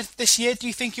Mania this year, do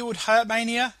you think it would hurt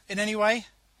Mania in any way?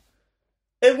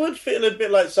 It would feel a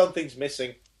bit like something's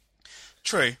missing.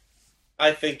 True.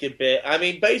 I think a bit. I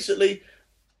mean, basically,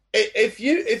 if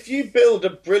you build a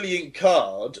brilliant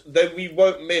card, then we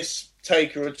won't miss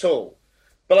Taker at all.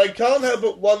 But I can't help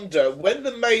but wonder, when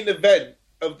the main event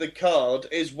of the card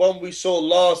is one we saw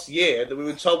last year that we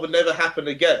were told would never happen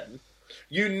again,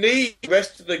 you need the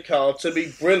rest of the card to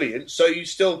be brilliant so you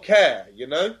still care, you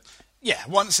know? Yeah,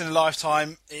 once in a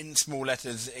lifetime in small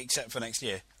letters, except for next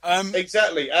year.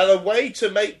 Exactly, and a way to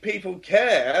make people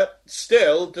care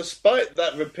still, despite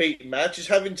that repeat match, is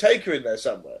having Taker in there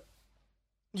somewhere.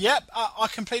 Yep, I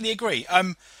completely agree.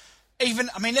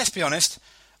 Let's be honest.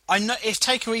 I know if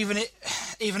Taker even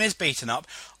is beaten up,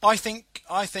 I think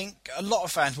a lot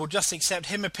of fans will just accept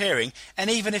him appearing, and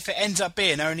even if it ends up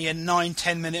being only a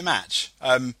 9-10 minute match,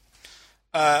 as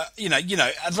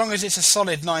long as it's a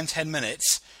solid 9-10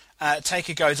 minutes,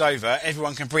 Taker goes over,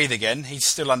 everyone can breathe again. He's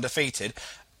still undefeated.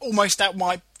 Almost that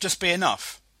might just be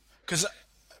enough, because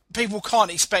people can't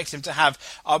expect him to have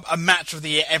a match of the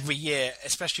year every year,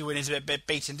 especially when he's a bit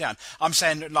beaten down. I'm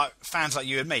saying, like, fans like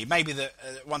you and me. Maybe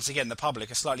once again the public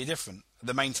are slightly different,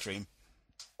 the mainstream.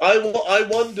 I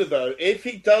wonder though, if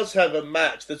he does have a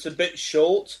match that's a bit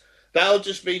short, that'll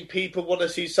just mean people want to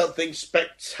see something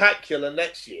spectacular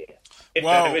next year. If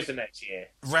there is a next year.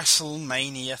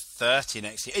 WrestleMania 30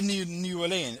 next year in New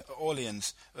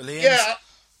Orleans. Yeah.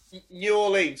 New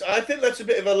Orleans. I think that's a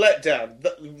bit of a letdown.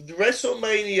 The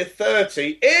WrestleMania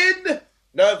 30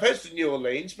 no offense to New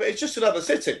Orleans, but it's just another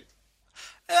city.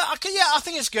 I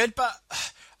think it's good, but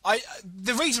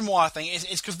the reason why I think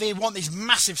is because they want these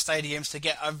massive stadiums to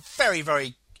get a very,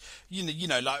 very,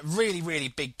 like really, really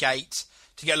big gate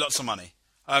to get lots of money.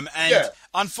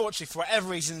 Unfortunately, for whatever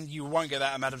reason, you won't get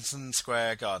that at Madison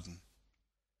Square Garden.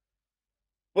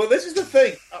 Well, this is the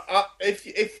thing.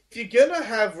 If you're going to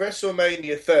have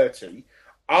WrestleMania 30,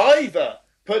 either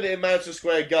put it in Madison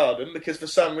Square Garden, because for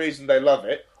some reason they love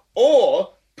it,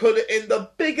 or put it in the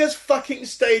biggest fucking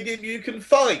stadium you can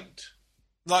find.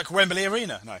 Like Wembley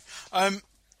Arena? No.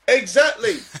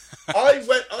 Exactly.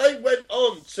 I went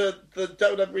on to the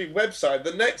WWE website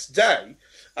the next day,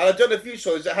 and I don't know if you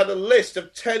saw this, it had a list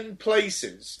of 10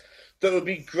 places that would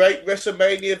be great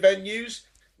WrestleMania venues.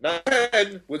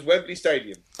 10 was Wembley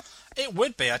Stadium. It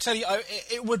would be, I tell you,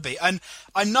 it would be. And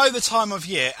I know the time of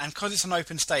year, and because it's an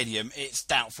open stadium, it's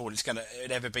doubtful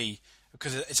it'd ever be,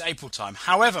 because it's April time.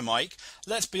 However, Mike,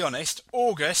 let's be honest,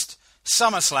 August,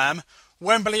 SummerSlam,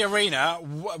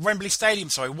 Wembley Stadium,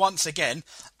 once again,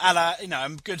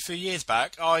 a good few years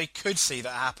back, I could see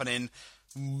that happening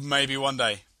maybe one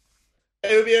day.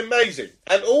 It would be amazing.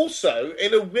 And also,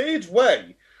 in a weird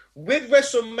way, with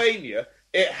WrestleMania,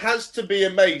 it has to be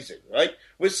amazing, right?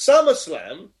 With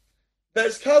SummerSlam,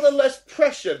 there's kind of less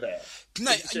pressure there.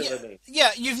 No,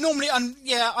 yeah, you've normally, I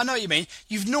know what you mean.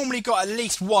 You've normally got at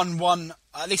least one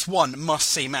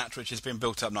must-see match which has been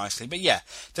built up nicely. But yeah,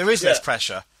 there is less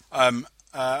pressure.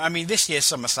 I mean, this year's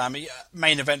SummerSlam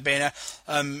main event being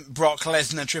Brock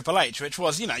Lesnar and Triple H, which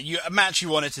was, a match you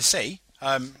wanted to see.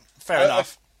 Fair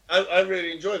enough. I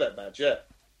really enjoy that match. Yeah.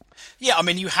 Yeah, I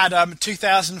mean, you had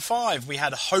 2005. We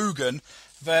had Hogan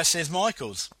versus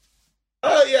Michaels.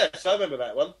 Oh yes, I remember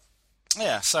that one.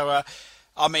 Yeah, so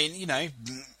I mean,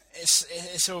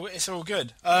 it's all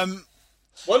good.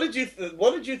 What did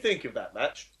you think of that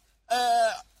match?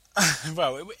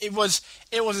 Well, it was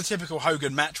a typical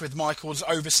Hogan match with Michaels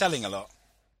overselling a lot.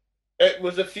 It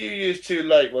was a few years too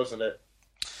late, wasn't it?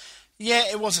 Yeah,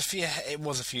 it was a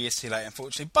few years too late,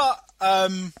 unfortunately. But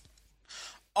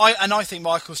I think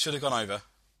Michaels should have gone over.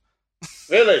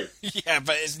 Really? Yeah,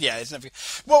 but it's never.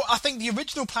 Well, I think the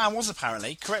original plan was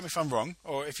apparently, correct me if I'm wrong,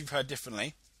 or if you've heard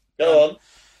differently. Go on.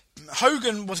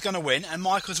 Hogan was going to win, and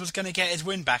Michaels was going to get his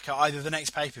win back at either the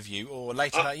next pay-per-view or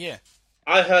later that year.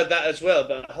 I heard that as well,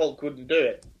 but Hulk wouldn't do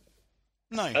it.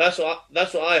 No, and that's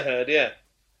what I heard. Yeah.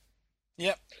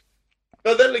 Yep.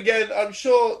 But then again, I'm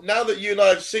sure now that you and I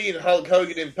have seen Hulk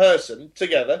Hogan in person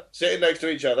together, sitting next to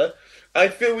each other, I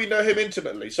feel we know him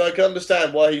intimately, so I can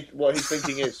understand what his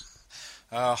thinking is.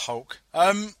 Hulk.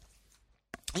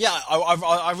 Yeah,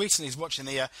 I recently was watching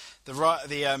the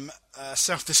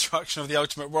Self-Destruction of the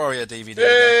Ultimate Warrior DVD.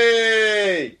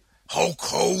 Hey! Hulk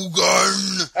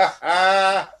Hogan!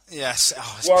 Yes.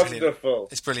 Oh, it's wonderful.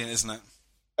 Brilliant. It's brilliant, isn't it?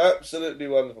 Absolutely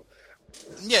wonderful.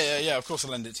 Yeah, of course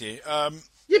I'll lend it to you.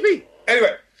 Yippee!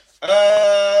 Anyway,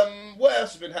 what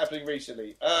else has been happening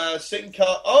recently? Sin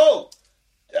Cara... Oh!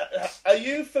 Are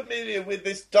you familiar with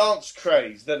this dance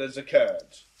craze that has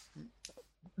occurred?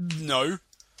 No.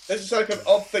 This is like an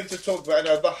odd thing to talk about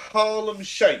now. The Harlem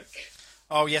Shake.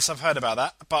 Oh, yes, I've heard about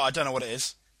that, but I don't know what it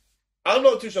is. I'm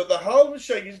not too sure. The Harlem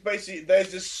Shake is basically...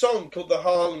 There's this song called the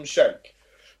Harlem Shake,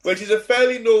 which is a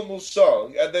fairly normal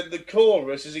song, and then the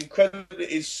chorus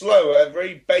is slower and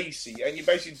very bassy, and you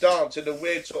basically dance in a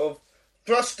weird sort of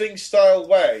thrusting style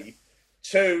way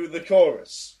to the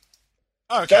chorus.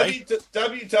 Okay.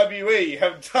 WWE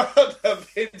have done a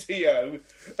video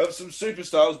of some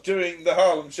superstars doing the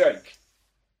Harlem Shake.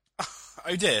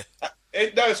 Oh dear.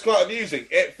 It's quite amusing.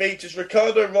 It features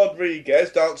Ricardo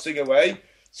Rodriguez dancing away,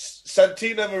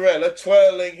 Santino Marella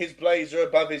twirling his blazer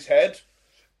above his head.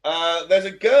 There's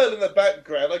a girl in the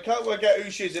background. I can't work out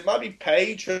who she is. It might be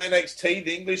Paige from NXT,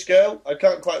 the English girl. I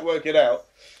can't quite work it out.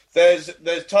 There's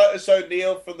Titus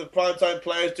O'Neil from the Primetime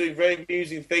Players doing very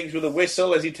amusing things with a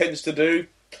whistle, as he tends to do.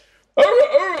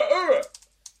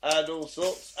 And all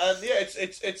sorts. And yeah,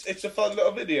 it's a fun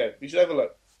little video. You should have a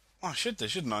look. I should do,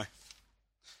 shouldn't I?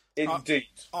 Indeed.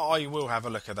 I will have a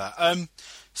look at that.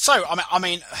 So I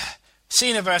mean,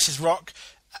 Cena versus Rock.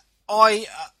 I'm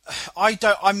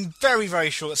very, very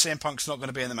sure that CM Punk's not going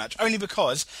to be in the match, only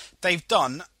because they've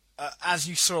done, as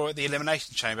you saw at the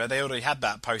Elimination Chamber, they already had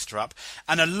that poster up,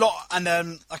 and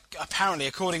apparently,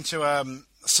 according to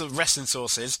sort of wrestling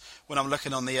sources, when I'm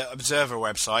looking on the Observer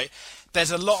website,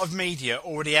 there's a lot of media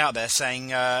already out there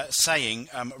saying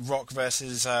Rock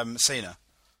versus Cena,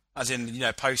 as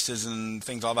in posters and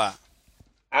things like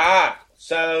that.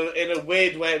 So in a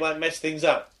weird way, it might mess things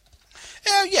up.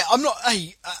 Yeah, I'm not.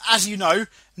 Hey, as you know,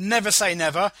 never say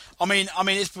never. I mean,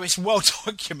 it's well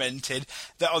documented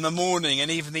that on the morning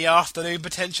and even the afternoon,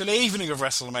 potentially evening of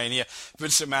WrestleMania,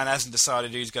 Vince McMahon hasn't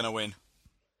decided who's going to win.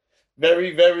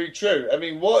 Very, very true. I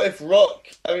mean, what if Rock?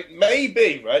 I mean,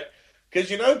 maybe, right? Because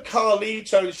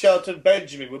Carlito and Shelton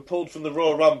Benjamin were pulled from the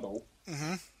Royal Rumble.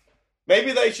 Mm-hmm.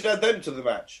 Maybe they should add them to the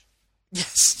match.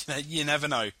 Yes, you never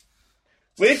know.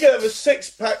 We could have a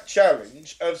 6-pack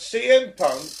challenge of CM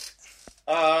Punk,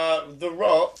 The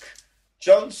Rock,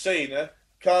 John Cena,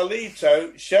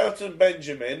 Carlito, Shelton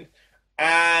Benjamin,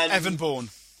 and Evan Bourne.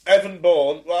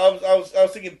 Well, I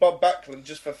was thinking Bob Backlund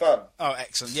just for fun. Oh,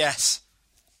 excellent! Yes.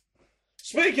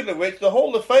 Speaking of which, the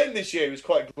Hall of Fame this year is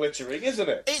quite glittering, isn't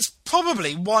it? It's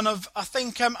probably one of, I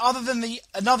think, other than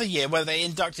another year where they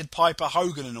inducted Piper,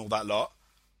 Hogan, and all that lot.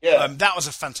 Yeah. That was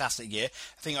a fantastic year.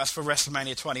 I think that's for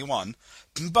WrestleMania 21.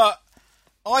 But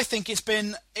I think it's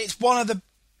one of the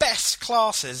best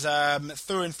classes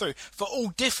through and through for all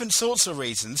different sorts of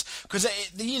reasons, because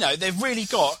they've really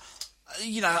got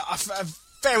a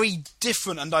very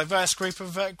different and diverse group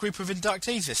of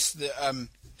inductees.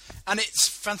 And it's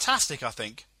fantastic, I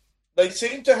think. They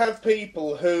seem to have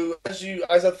people who,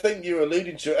 as I think you're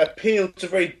alluding to, appeal to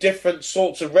very different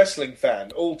sorts of wrestling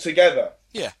fan altogether.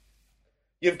 Yeah.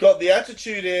 You've got the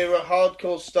Attitude Era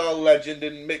hardcore style legend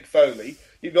in Mick Foley.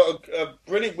 You've got a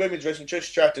brilliant women's wrestler, Trish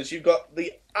Stratus. You've got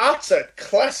the utter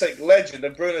classic legend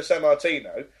of Bruno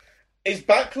Sammartino. Is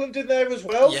Backlund in there as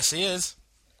well? Yes, he is.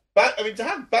 To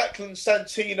have Backlund,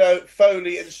 Santino,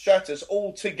 Foley, and Stratus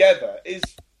all together is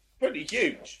pretty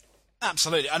huge.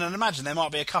 Absolutely. And I'd imagine there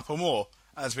might be a couple more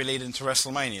as we lead into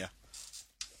WrestleMania.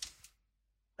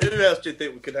 Who else do you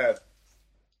think we could have?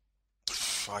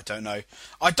 I don't know.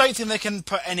 I don't think they can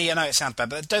put any. I know it sounds bad,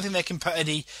 but I don't think they can put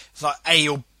any like A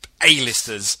or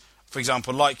A-listers, for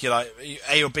example, like your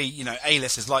A or B,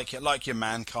 A-listers like your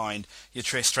Mankind, your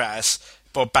Trish Stratus,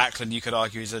 Bob Backlund. You could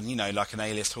argue is like an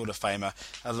A-list Hall of Famer,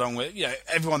 along with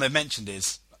everyone they've mentioned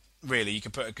is really you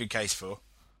could put a good case for.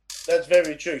 That's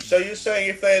very true. So you're saying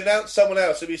if they announce someone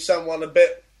else, it'd be someone a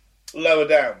bit lower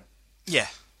down? Yeah.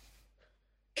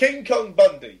 King Kong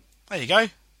Bundy. There you go.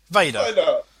 Vader. I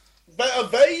know.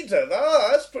 Vader.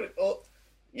 That's pretty.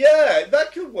 Yeah,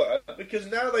 that could work because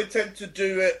now they tend to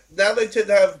do it. Now they tend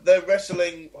to have their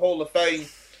Wrestling Hall of Fame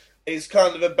is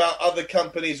kind of about other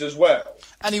companies as well.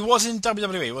 And he was in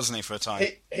WWE, wasn't he, for a time?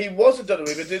 He was in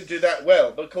WWE, but didn't do that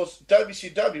well. But of course,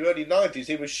 WCW early '90s,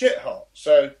 he was shit hot.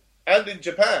 So, and in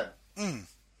Japan.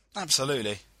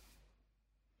 Absolutely.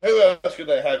 Who else could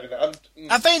they have in that?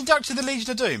 Have they inducted the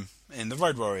Legion of Doom in the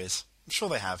Road Warriors? I'm sure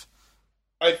they have.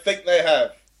 I think they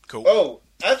have. Cool. Oh,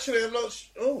 actually, I'm not.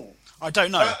 I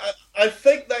don't know. I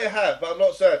think they have, but I'm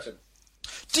not certain.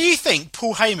 Do you think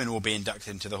Paul Heyman will be inducted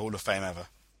into the Hall of Fame ever?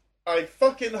 I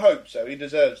fucking hope so. He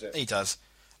deserves it. He does.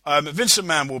 Vincent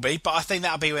Mann will be, but I think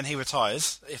that'll be when he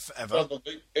retires, if ever.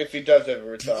 Probably, if he does ever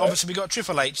retire. Obviously, we've got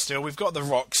Triple H still. We've got The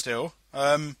Rock still.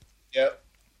 Yeah.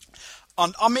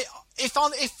 I mean, if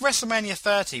WrestleMania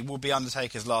 30 will be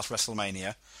Undertaker's last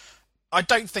WrestleMania, I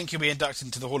don't think he'll be inducted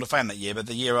into the Hall of Fame that year, but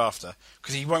the year after,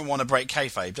 because he won't want to break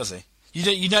kayfabe, does he?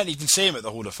 You don't even see him at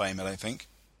the Hall of Fame, I don't think.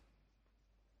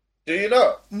 Do you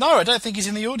not? No, I don't think he's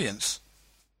in the audience.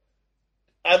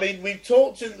 I mean, we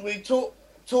talked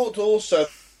also.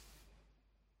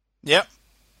 Yep.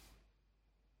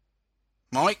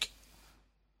 Mike,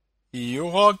 you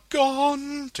are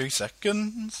gone. 2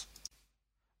 seconds.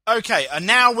 Okay, and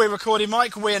now we're recording,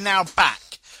 Mike. We're now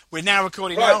back. We're now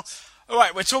recording now. All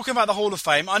right, we're talking about the Hall of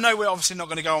Fame. I know we're obviously not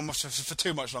going to go on for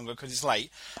too much longer because it's late.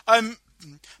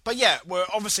 But yeah, we're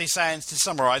obviously saying, to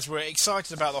summarise, we're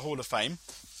excited about the Hall of Fame.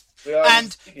 We are,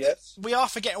 and yes. We are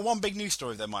forgetting one big news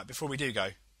story there, Mike, before we do go.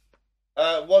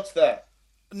 What's that?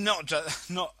 Not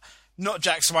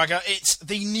Jack Swagger. It's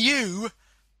the new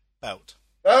belt.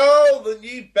 Oh, the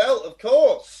new belt, of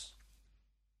course.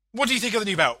 What do you think of the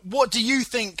new belt? What do you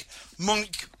think,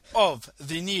 Mike, of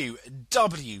the new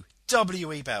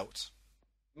WWE belt?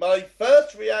 My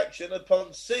first reaction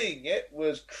upon seeing it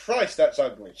was, Christ, that's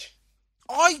ugly.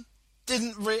 I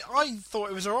thought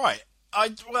it was alright.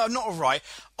 Not alright.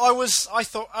 I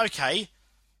thought, okay,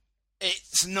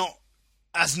 it's not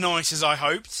as nice as I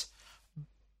hoped,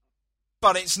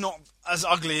 but it's not as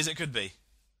ugly as it could be.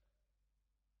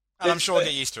 And I'm sure I'll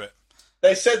get used to it.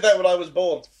 They said that when I was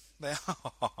born.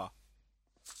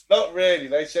 Not really.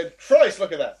 They said, Christ,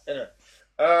 look at that. Anyway,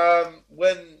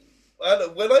 when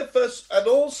I first... And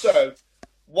also,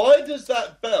 why does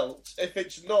that belt, if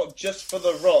it's not just for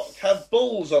The Rock, have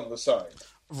balls on the side?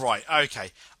 Right,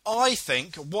 okay. I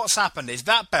think what's happened is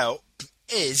that belt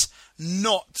is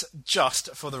not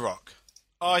just for The Rock.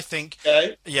 I think...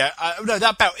 Okay. Yeah, no,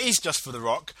 that belt is just for The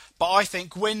Rock, but I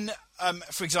think when,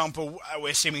 for example, we're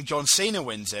assuming John Cena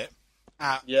wins it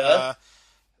at the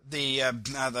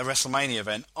WrestleMania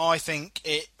event, I think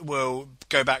it will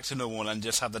go back to normal and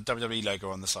just have the WWE logo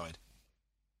on the side.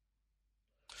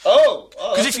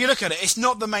 Because if you look at it, it's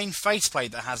not the main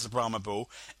faceplate that has the Brahma Bull;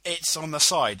 it's on the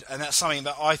side, and that's something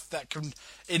that could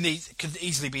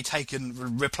easily be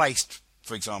replaced.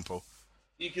 For example,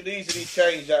 you could easily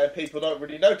change that, and people don't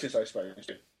really notice, I suppose.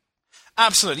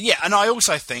 Absolutely, yeah. And I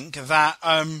also think that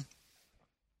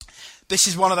this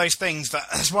is one of those things that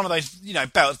it's one of those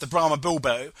belts, the Brahma Bull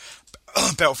belt,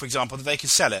 for example, that they could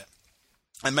sell it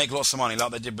and make lots of money, like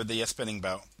they did with the spinning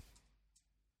belt.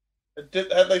 Did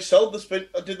they sell the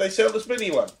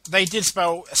spinny one? They did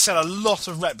sell a lot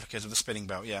of replicas of the spinning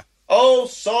belt, yeah. Oh,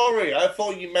 sorry. I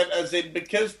thought you meant as in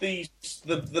because the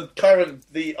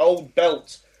old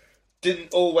belt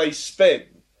didn't always spin.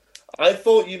 I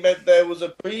thought you meant there was a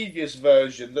previous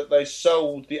version that they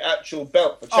sold the actual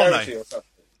belt for charity or something.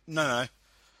 No.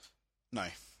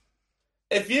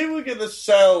 If you were going to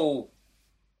sell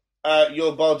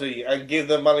your body and give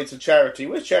the money to charity,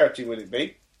 which charity would it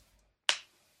be?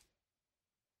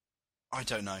 I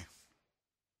don't know.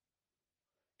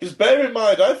 Because bear in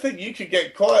mind, I think you could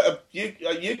get quite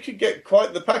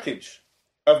the package.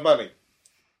 of money.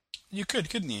 You could,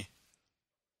 couldn't you?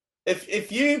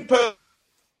 If you put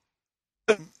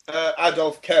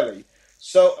Adolf Kelly,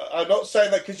 so I'm not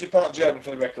saying that because you're part German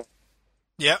for the record.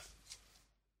 Yep.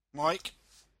 Mike?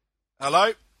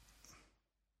 Hello?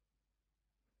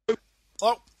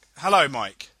 Oh, hello,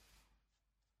 Mike.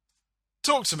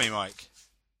 Talk to me, Mike.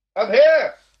 I'm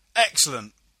here.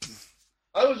 Excellent.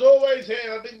 I was always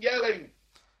here. I've been yelling.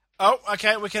 Oh,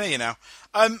 okay, we can hear you now.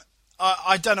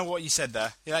 I don't know what you said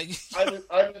there. Yeah.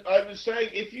 I was saying,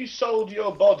 if you sold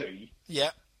your body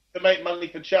Yeah. to make money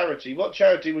for charity, what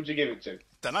charity would you give it to?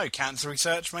 Don't know, cancer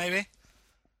research, maybe?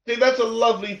 See, that's a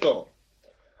lovely thought.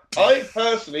 I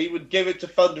personally would give it to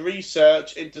fund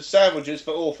research into sandwiches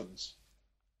for orphans.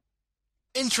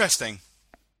 Interesting.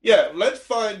 Yeah, let's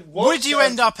find what... Would you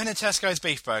end up in a Tesco's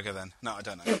beef burger then? No, I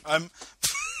don't know.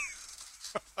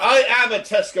 I am a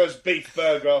Tesco's beef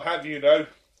burger, I'll have you know.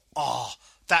 Oh,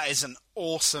 that is an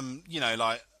awesome,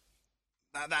 like...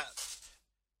 That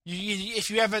if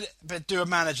you ever do a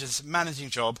managing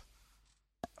job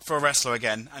for a wrestler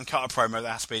again and cut a promo, that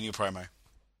has to be in your promo.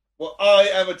 Well, I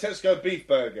am a Tesco beef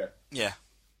burger. Yeah.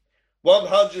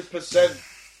 100%.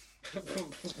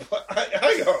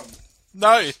 Hang on.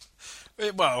 No.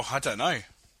 Well, I don't know.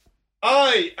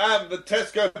 I am the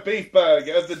Tesco beef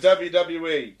burger of the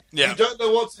WWE. Yeah. You don't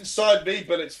know what's inside me,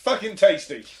 but it's fucking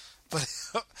tasty. But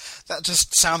that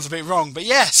just sounds a bit wrong, but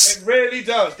yes. It really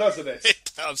does, doesn't it?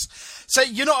 It does. So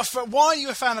you're not why are you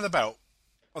a fan of the belt?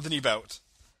 Of the new belt?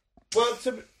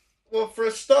 Well, for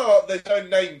a start, there's no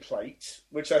nameplate,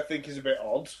 which I think is a bit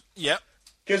odd. Yep.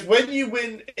 Because when you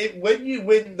win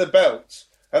the belt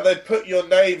and they put your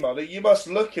name on it, you must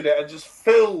look at it and just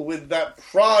fill with that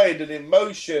pride and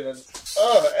emotion and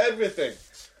everything.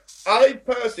 I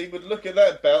personally would look at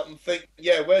that belt and think,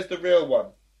 yeah, where's the real one?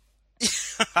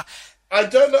 I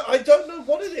don't know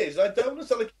what it is. I don't want to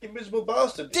sound like a miserable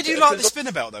bastard. Did you like the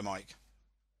spinner belt though, Mike?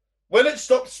 When it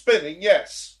stopped spinning,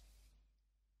 yes.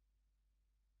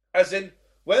 As in,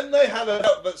 when they had a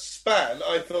belt that span,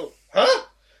 I thought, huh?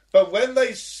 But when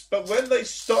they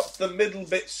stopped the middle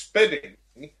bit spinning,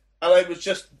 and it was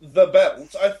just the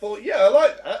belt, I thought, yeah, I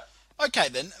like that. Okay,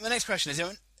 then. The next question is,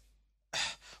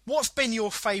 what's been your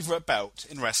favourite belt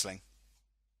in wrestling?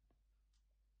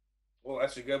 Well,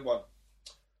 that's a good one.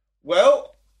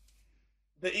 Well,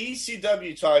 the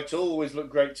ECW title always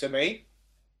looked great to me.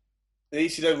 The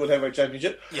ECW World Heavyweight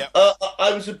Championship. Yeah.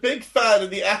 I was a big fan of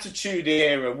the Attitude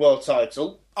Era World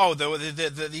Title. Oh,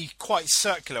 the quite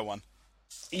circular one.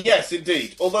 Yes,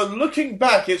 indeed. Although looking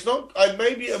back, it's not. I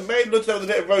may have looked at it with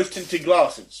a bit of rose-tinted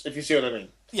glasses, if you see what I mean.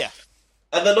 Yeah.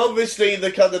 And then obviously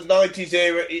the kind of 90s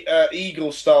era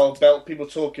Eagle-style belt people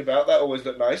talk about, that always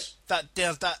looked nice.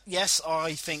 Yes,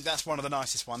 I think that's one of the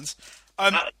nicest ones.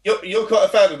 You're quite a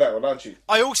fan of that one, aren't you?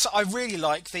 I really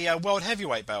like the World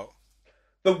Heavyweight belt.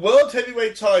 The World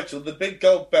Heavyweight title, the big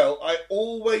gold belt, I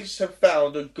always have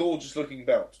found a gorgeous-looking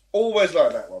belt. Always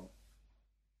like that one.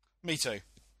 Me too.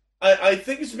 I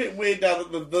think it's a bit weird now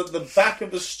that the back of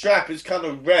the strap is kind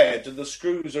of red and the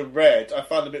screws are red. I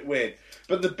find it a bit weird.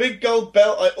 But the big gold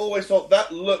belt, I always thought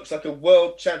that looks like a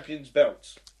world champion's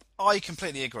belt. I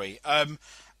completely agree. And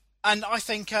I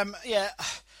think, I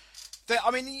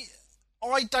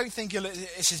don't think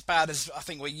it's as bad as I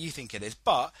think what you think it is,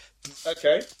 but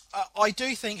okay, I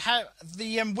do think how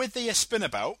with the spinner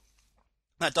belt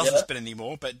that doesn't spin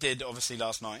anymore, but did obviously the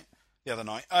other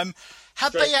night.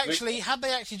 Had they actually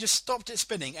just stopped it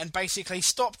spinning and basically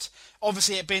stopped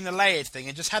obviously it being a layered thing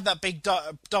and just had that big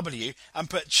W and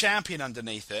put champion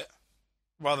underneath it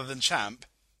rather than champ.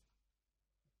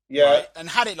 Yeah. Right? And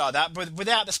had it like that, but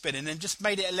without the spinning, and just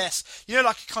made it like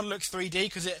it kind of looked 3D,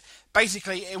 because it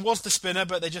was the spinner,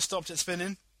 but they just stopped it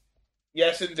spinning.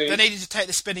 Yes, indeed. They needed to take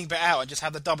the spinning bit out and just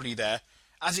have the W there,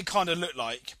 as it kind of looked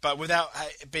like, but without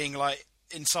it being like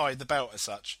inside the belt as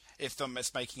such, if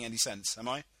that's making any sense, am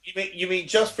I? You mean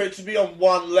just for it to be on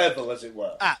one level, as it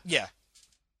were? Yeah.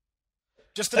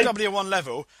 Just the W on one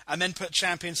level, and then put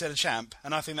champion instead of champ,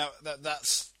 and I think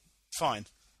that's fine.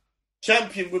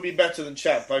 Champion would be better than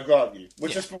champ, I grant you.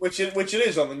 Which it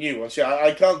is on the new ones. Yeah,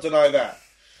 I can't deny that.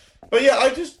 But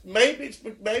yeah, maybe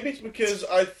it's because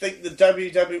I think the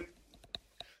WWE.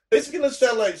 This is going to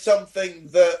sound like something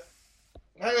that.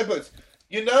 Hang on, put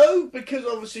because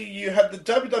obviously you have the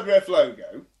WWF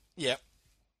logo. Yeah.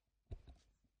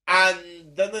 And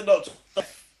then they're not.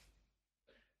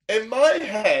 In my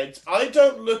head, I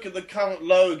don't look at the current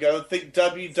logo and think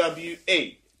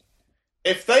WWE.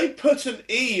 If they put an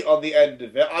E on the end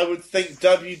of it, I would think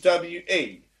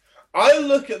WWE. I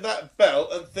look at that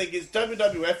belt and think it's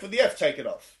WWF with the F taken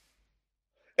off.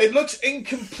 It looks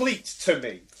incomplete to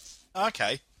me.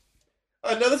 Okay.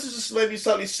 I know this is maybe a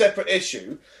slightly separate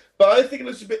issue, but I think it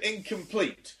looks a bit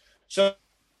incomplete. So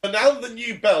now the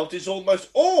new belt is almost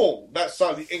all that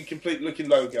slightly incomplete looking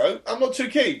logo. I'm not too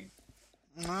keen.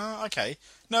 Okay.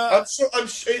 No,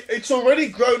 It's already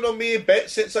grown on me a bit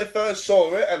since I first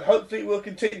saw it, and hopefully it will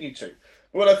continue to.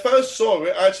 When I first saw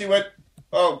it, I actually went,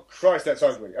 "Oh Christ, that's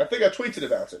ugly." I think I tweeted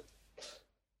about it.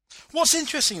 What's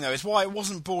interesting, though, is why it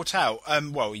wasn't brought out.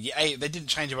 They didn't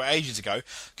change it about ages ago,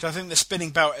 because I think the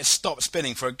spinning belt has stopped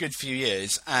spinning for a good few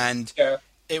years, and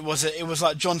it was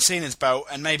like John Cena's belt,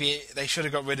 and maybe they should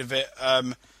have got rid of it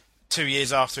 2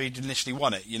 years after he'd initially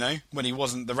won it, when he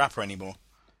wasn't the rapper anymore.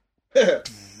 But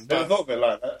I thought of it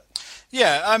like that.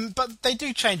 Yeah, but they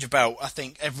do change a belt, I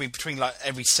think, between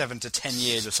every 7 to 10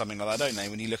 years or something like that, don't they,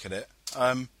 when you look at it?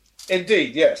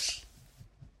 Indeed, yes.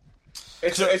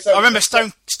 I remember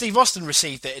Steve Austin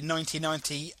received it in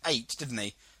 1998, didn't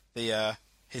he?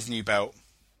 His new belt,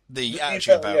 the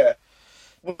Attitude belt. Yeah.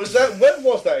 When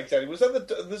was that exactly? Was that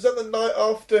the night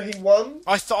after he won?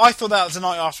 I thought that was the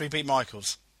night after he beat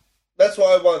Michaels. That's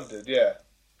what I wondered. Yeah.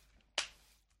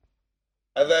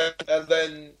 And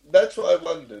then that's what I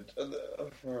wondered.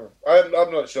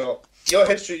 I'm not sure. Your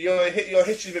history's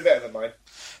a bit better than mine.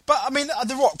 But I mean,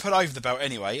 The Rock put over the belt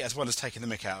anyway, as well as taking the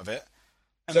mick out of it.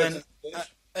 And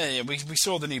then we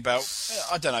saw the new belt.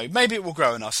 I don't know. Maybe it will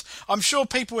grow on us. I'm sure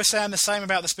people were saying the same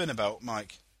about the spinner belt,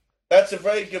 Mike. That's a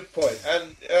very good point,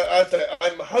 and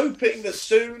I'm hoping that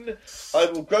soon I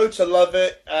will grow to love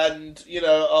it, and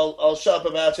I'll shut up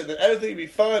about it, and everything will be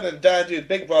fine, and Dad do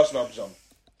big brass knobs on.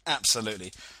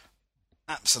 Absolutely.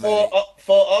 For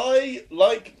I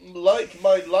like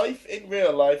my life in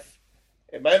real life.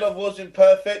 It may not have always been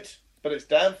perfect, but it's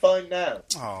damn fine now.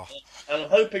 Oh. And I'm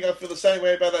hoping I feel the same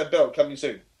way about that belt coming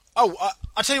soon. Oh,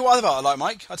 I'll tell you what other belt I like,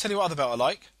 Mike. I'll tell you what other belt I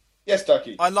like. Yes,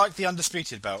 Ducky. I like the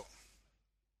Undisputed belt.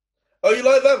 Oh, you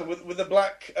like that one with the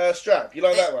black strap? You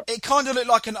like that one? It kind of looked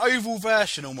like an oval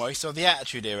version almost of the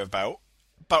Attitude Era belt,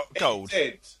 but gold.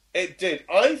 It did.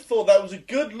 I thought that was a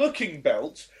good-looking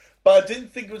belt, but I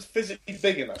didn't think it was physically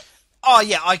big enough. Oh,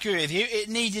 yeah, I agree with you. It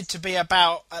needed to be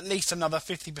about at least another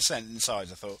 50% in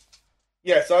size, I thought.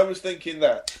 Yes, I was thinking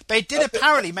that. They did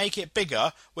apparently make it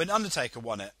bigger when Undertaker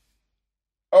won it.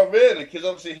 Oh, really? Because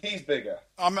obviously he's bigger.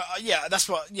 That's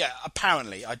what... Yeah,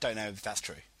 apparently. I don't know if that's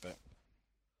true, but...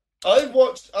 I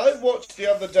watched the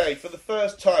other day, for the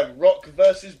first time, Rock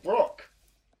versus Brock.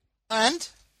 And?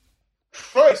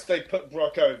 Christ, they put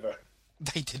Brock over.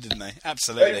 They did, didn't they?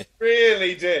 Absolutely. They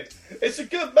really did. It's a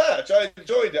good match. I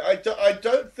enjoyed it. I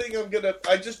don't think I'm going to...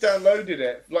 I just downloaded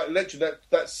it, like literally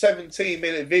that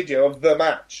 17-minute video of the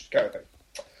match kind of thing.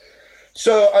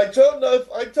 So I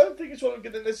don't think it's what I'm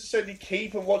going to necessarily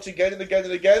keep and watch again and again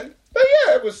and again. But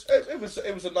yeah, it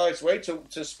was a nice way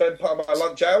to spend part of my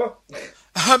lunch hour.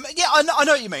 Yeah, I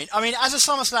know what you mean. I mean, as a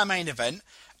SummerSlam main event,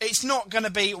 it's not going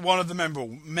to be one of the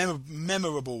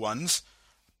memorable ones,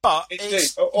 but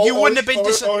you wouldn't have been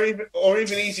or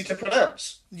even easy to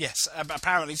pronounce. Yes,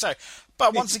 apparently so.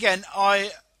 But once again,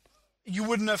 you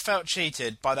wouldn't have felt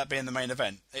cheated by that being the main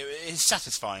event. It's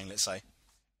satisfying, let's say.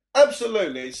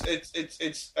 Absolutely,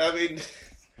 it's. I mean,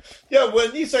 yeah.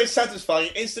 When you say satisfying,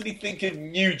 you instantly think of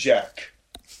New Jack.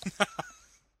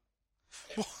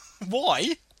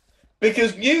 Why?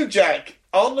 Because New Jack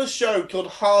on the show called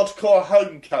Hardcore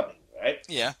Homecoming, right?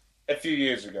 Yeah. A few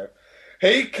years ago,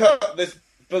 he cut this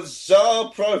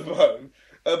bizarre promo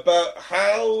about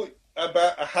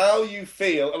how you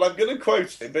feel, and I'm going to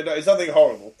quote him, but it's nothing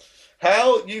horrible.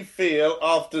 How you feel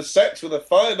after sex with a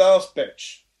fine ass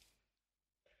bitch.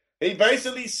 He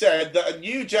basically said that a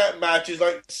New Jack match is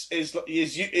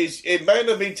it may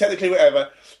not be technically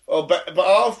whatever, but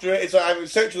after it, it's like having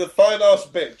sex with a fine ass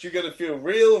bitch. You're going to feel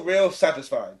real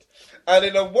satisfied. And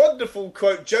in a wonderful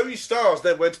quote, Joey Styles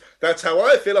then went, "That's how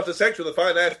I feel after sex with a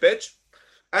fine ass bitch,"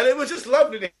 and it was just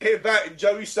lovely to hear that in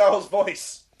Joey Styles'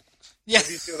 voice. Yes,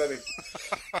 you see what I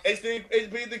mean?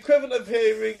 It'd be the equivalent of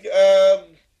hearing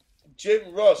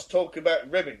Jim Ross talk about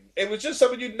ribbing. It was just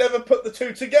something you'd never put the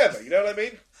two together. You know what I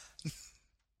mean?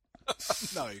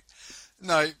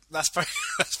 No, that's very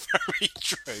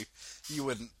true. You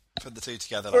wouldn't put the two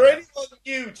together. For anyone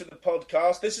new to the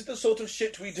podcast, this is the sort of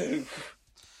shit we do.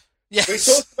 Yes. We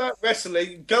talk about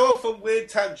wrestling, go off on weird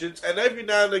tangents, and every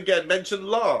now and again mention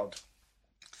lard.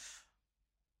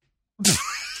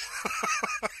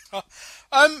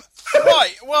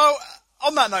 Right. Well,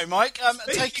 on that note, Mike,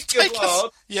 Speaking of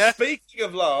lard, yeah. Speaking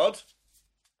of lard,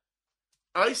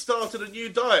 I started a new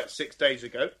diet 6 days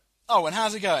ago. Oh, and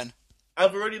how's it going?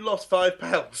 I've already lost 5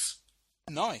 pounds.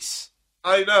 Nice.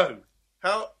 I know.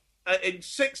 How in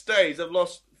 6 days I've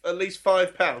lost at least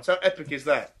 5 pounds. How epic is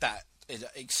that? That is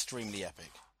extremely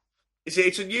epic. You see,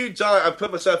 it's a new diet I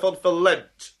put myself on for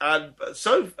Lent, and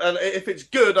if it's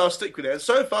good, I'll stick with it. And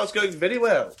so far, it's going very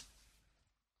well.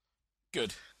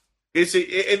 Good. You see,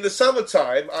 in the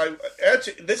summertime,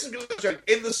 this is going to be a joke.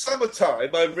 In the summertime,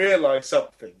 I realised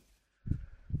something.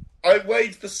 I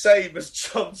weighed the same as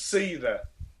John Cena.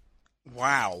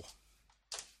 Wow.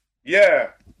 Yeah,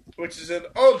 which is an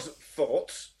odd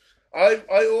thought.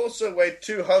 I also weighed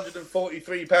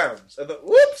 243 pounds. I thought,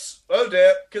 whoops, oh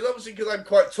dear, because I'm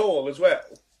quite tall as well,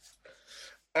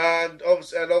 and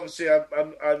obviously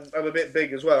I'm a bit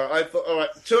big as well. I thought, all right,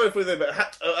 243,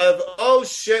 but oh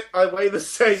shit, I weigh the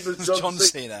same as John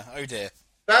Cena. Oh dear,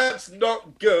 that's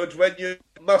not good when you're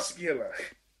muscular.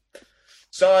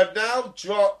 So I've now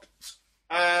dropped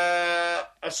a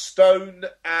stone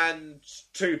and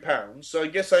 2 pounds. So I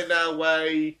guess I now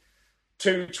weigh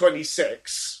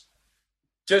 226.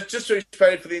 Just to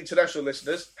explain for the international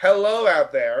listeners, hello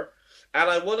out there, and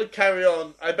I want to carry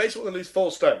on. I basically want to lose 4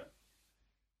 stone.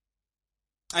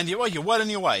 And you're well on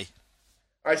your way.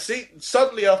 I see.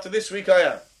 Suddenly, after this week, I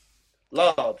am.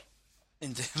 Lard.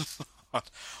 Indeed.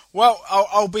 Well,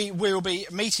 we'll be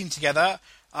meeting together,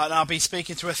 and I'll be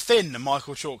speaking to a thin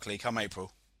Michael Chalkley come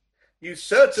April. You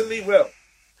certainly will.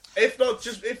 If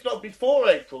not before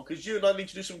April, because you and I need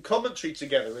to do some commentary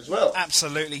together as well.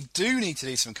 Absolutely, do need to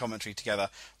do some commentary together.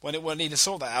 We'll need to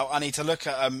sort that out. I need to look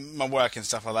at my work and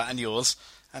stuff like that, and yours,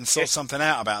 and sort something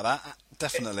out about that.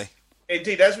 Definitely.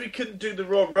 Indeed, as we couldn't do the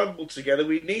Royal Rumble together,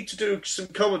 we need to do some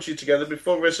commentary together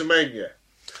before WrestleMania.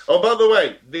 Oh, by the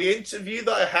way, the interview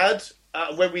that I had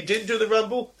when we didn't do the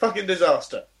Rumble, fucking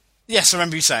disaster. Yes, I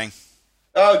remember you saying.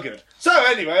 Oh, good. So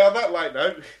anyway, on that light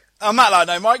note,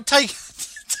 Mike, take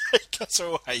us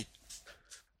away.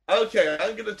 Okay,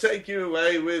 I'm going to take you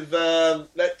away with,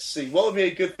 let's see, what would be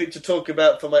a good thing to talk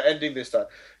about for my ending this time?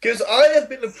 Because I have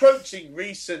been approaching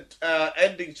recent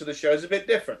endings to the shows a bit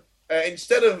different.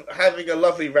 Instead of having a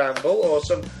lovely ramble or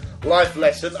some life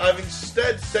lesson, I've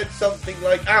instead said something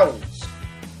like owls.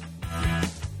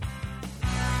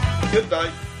 Good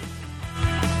night.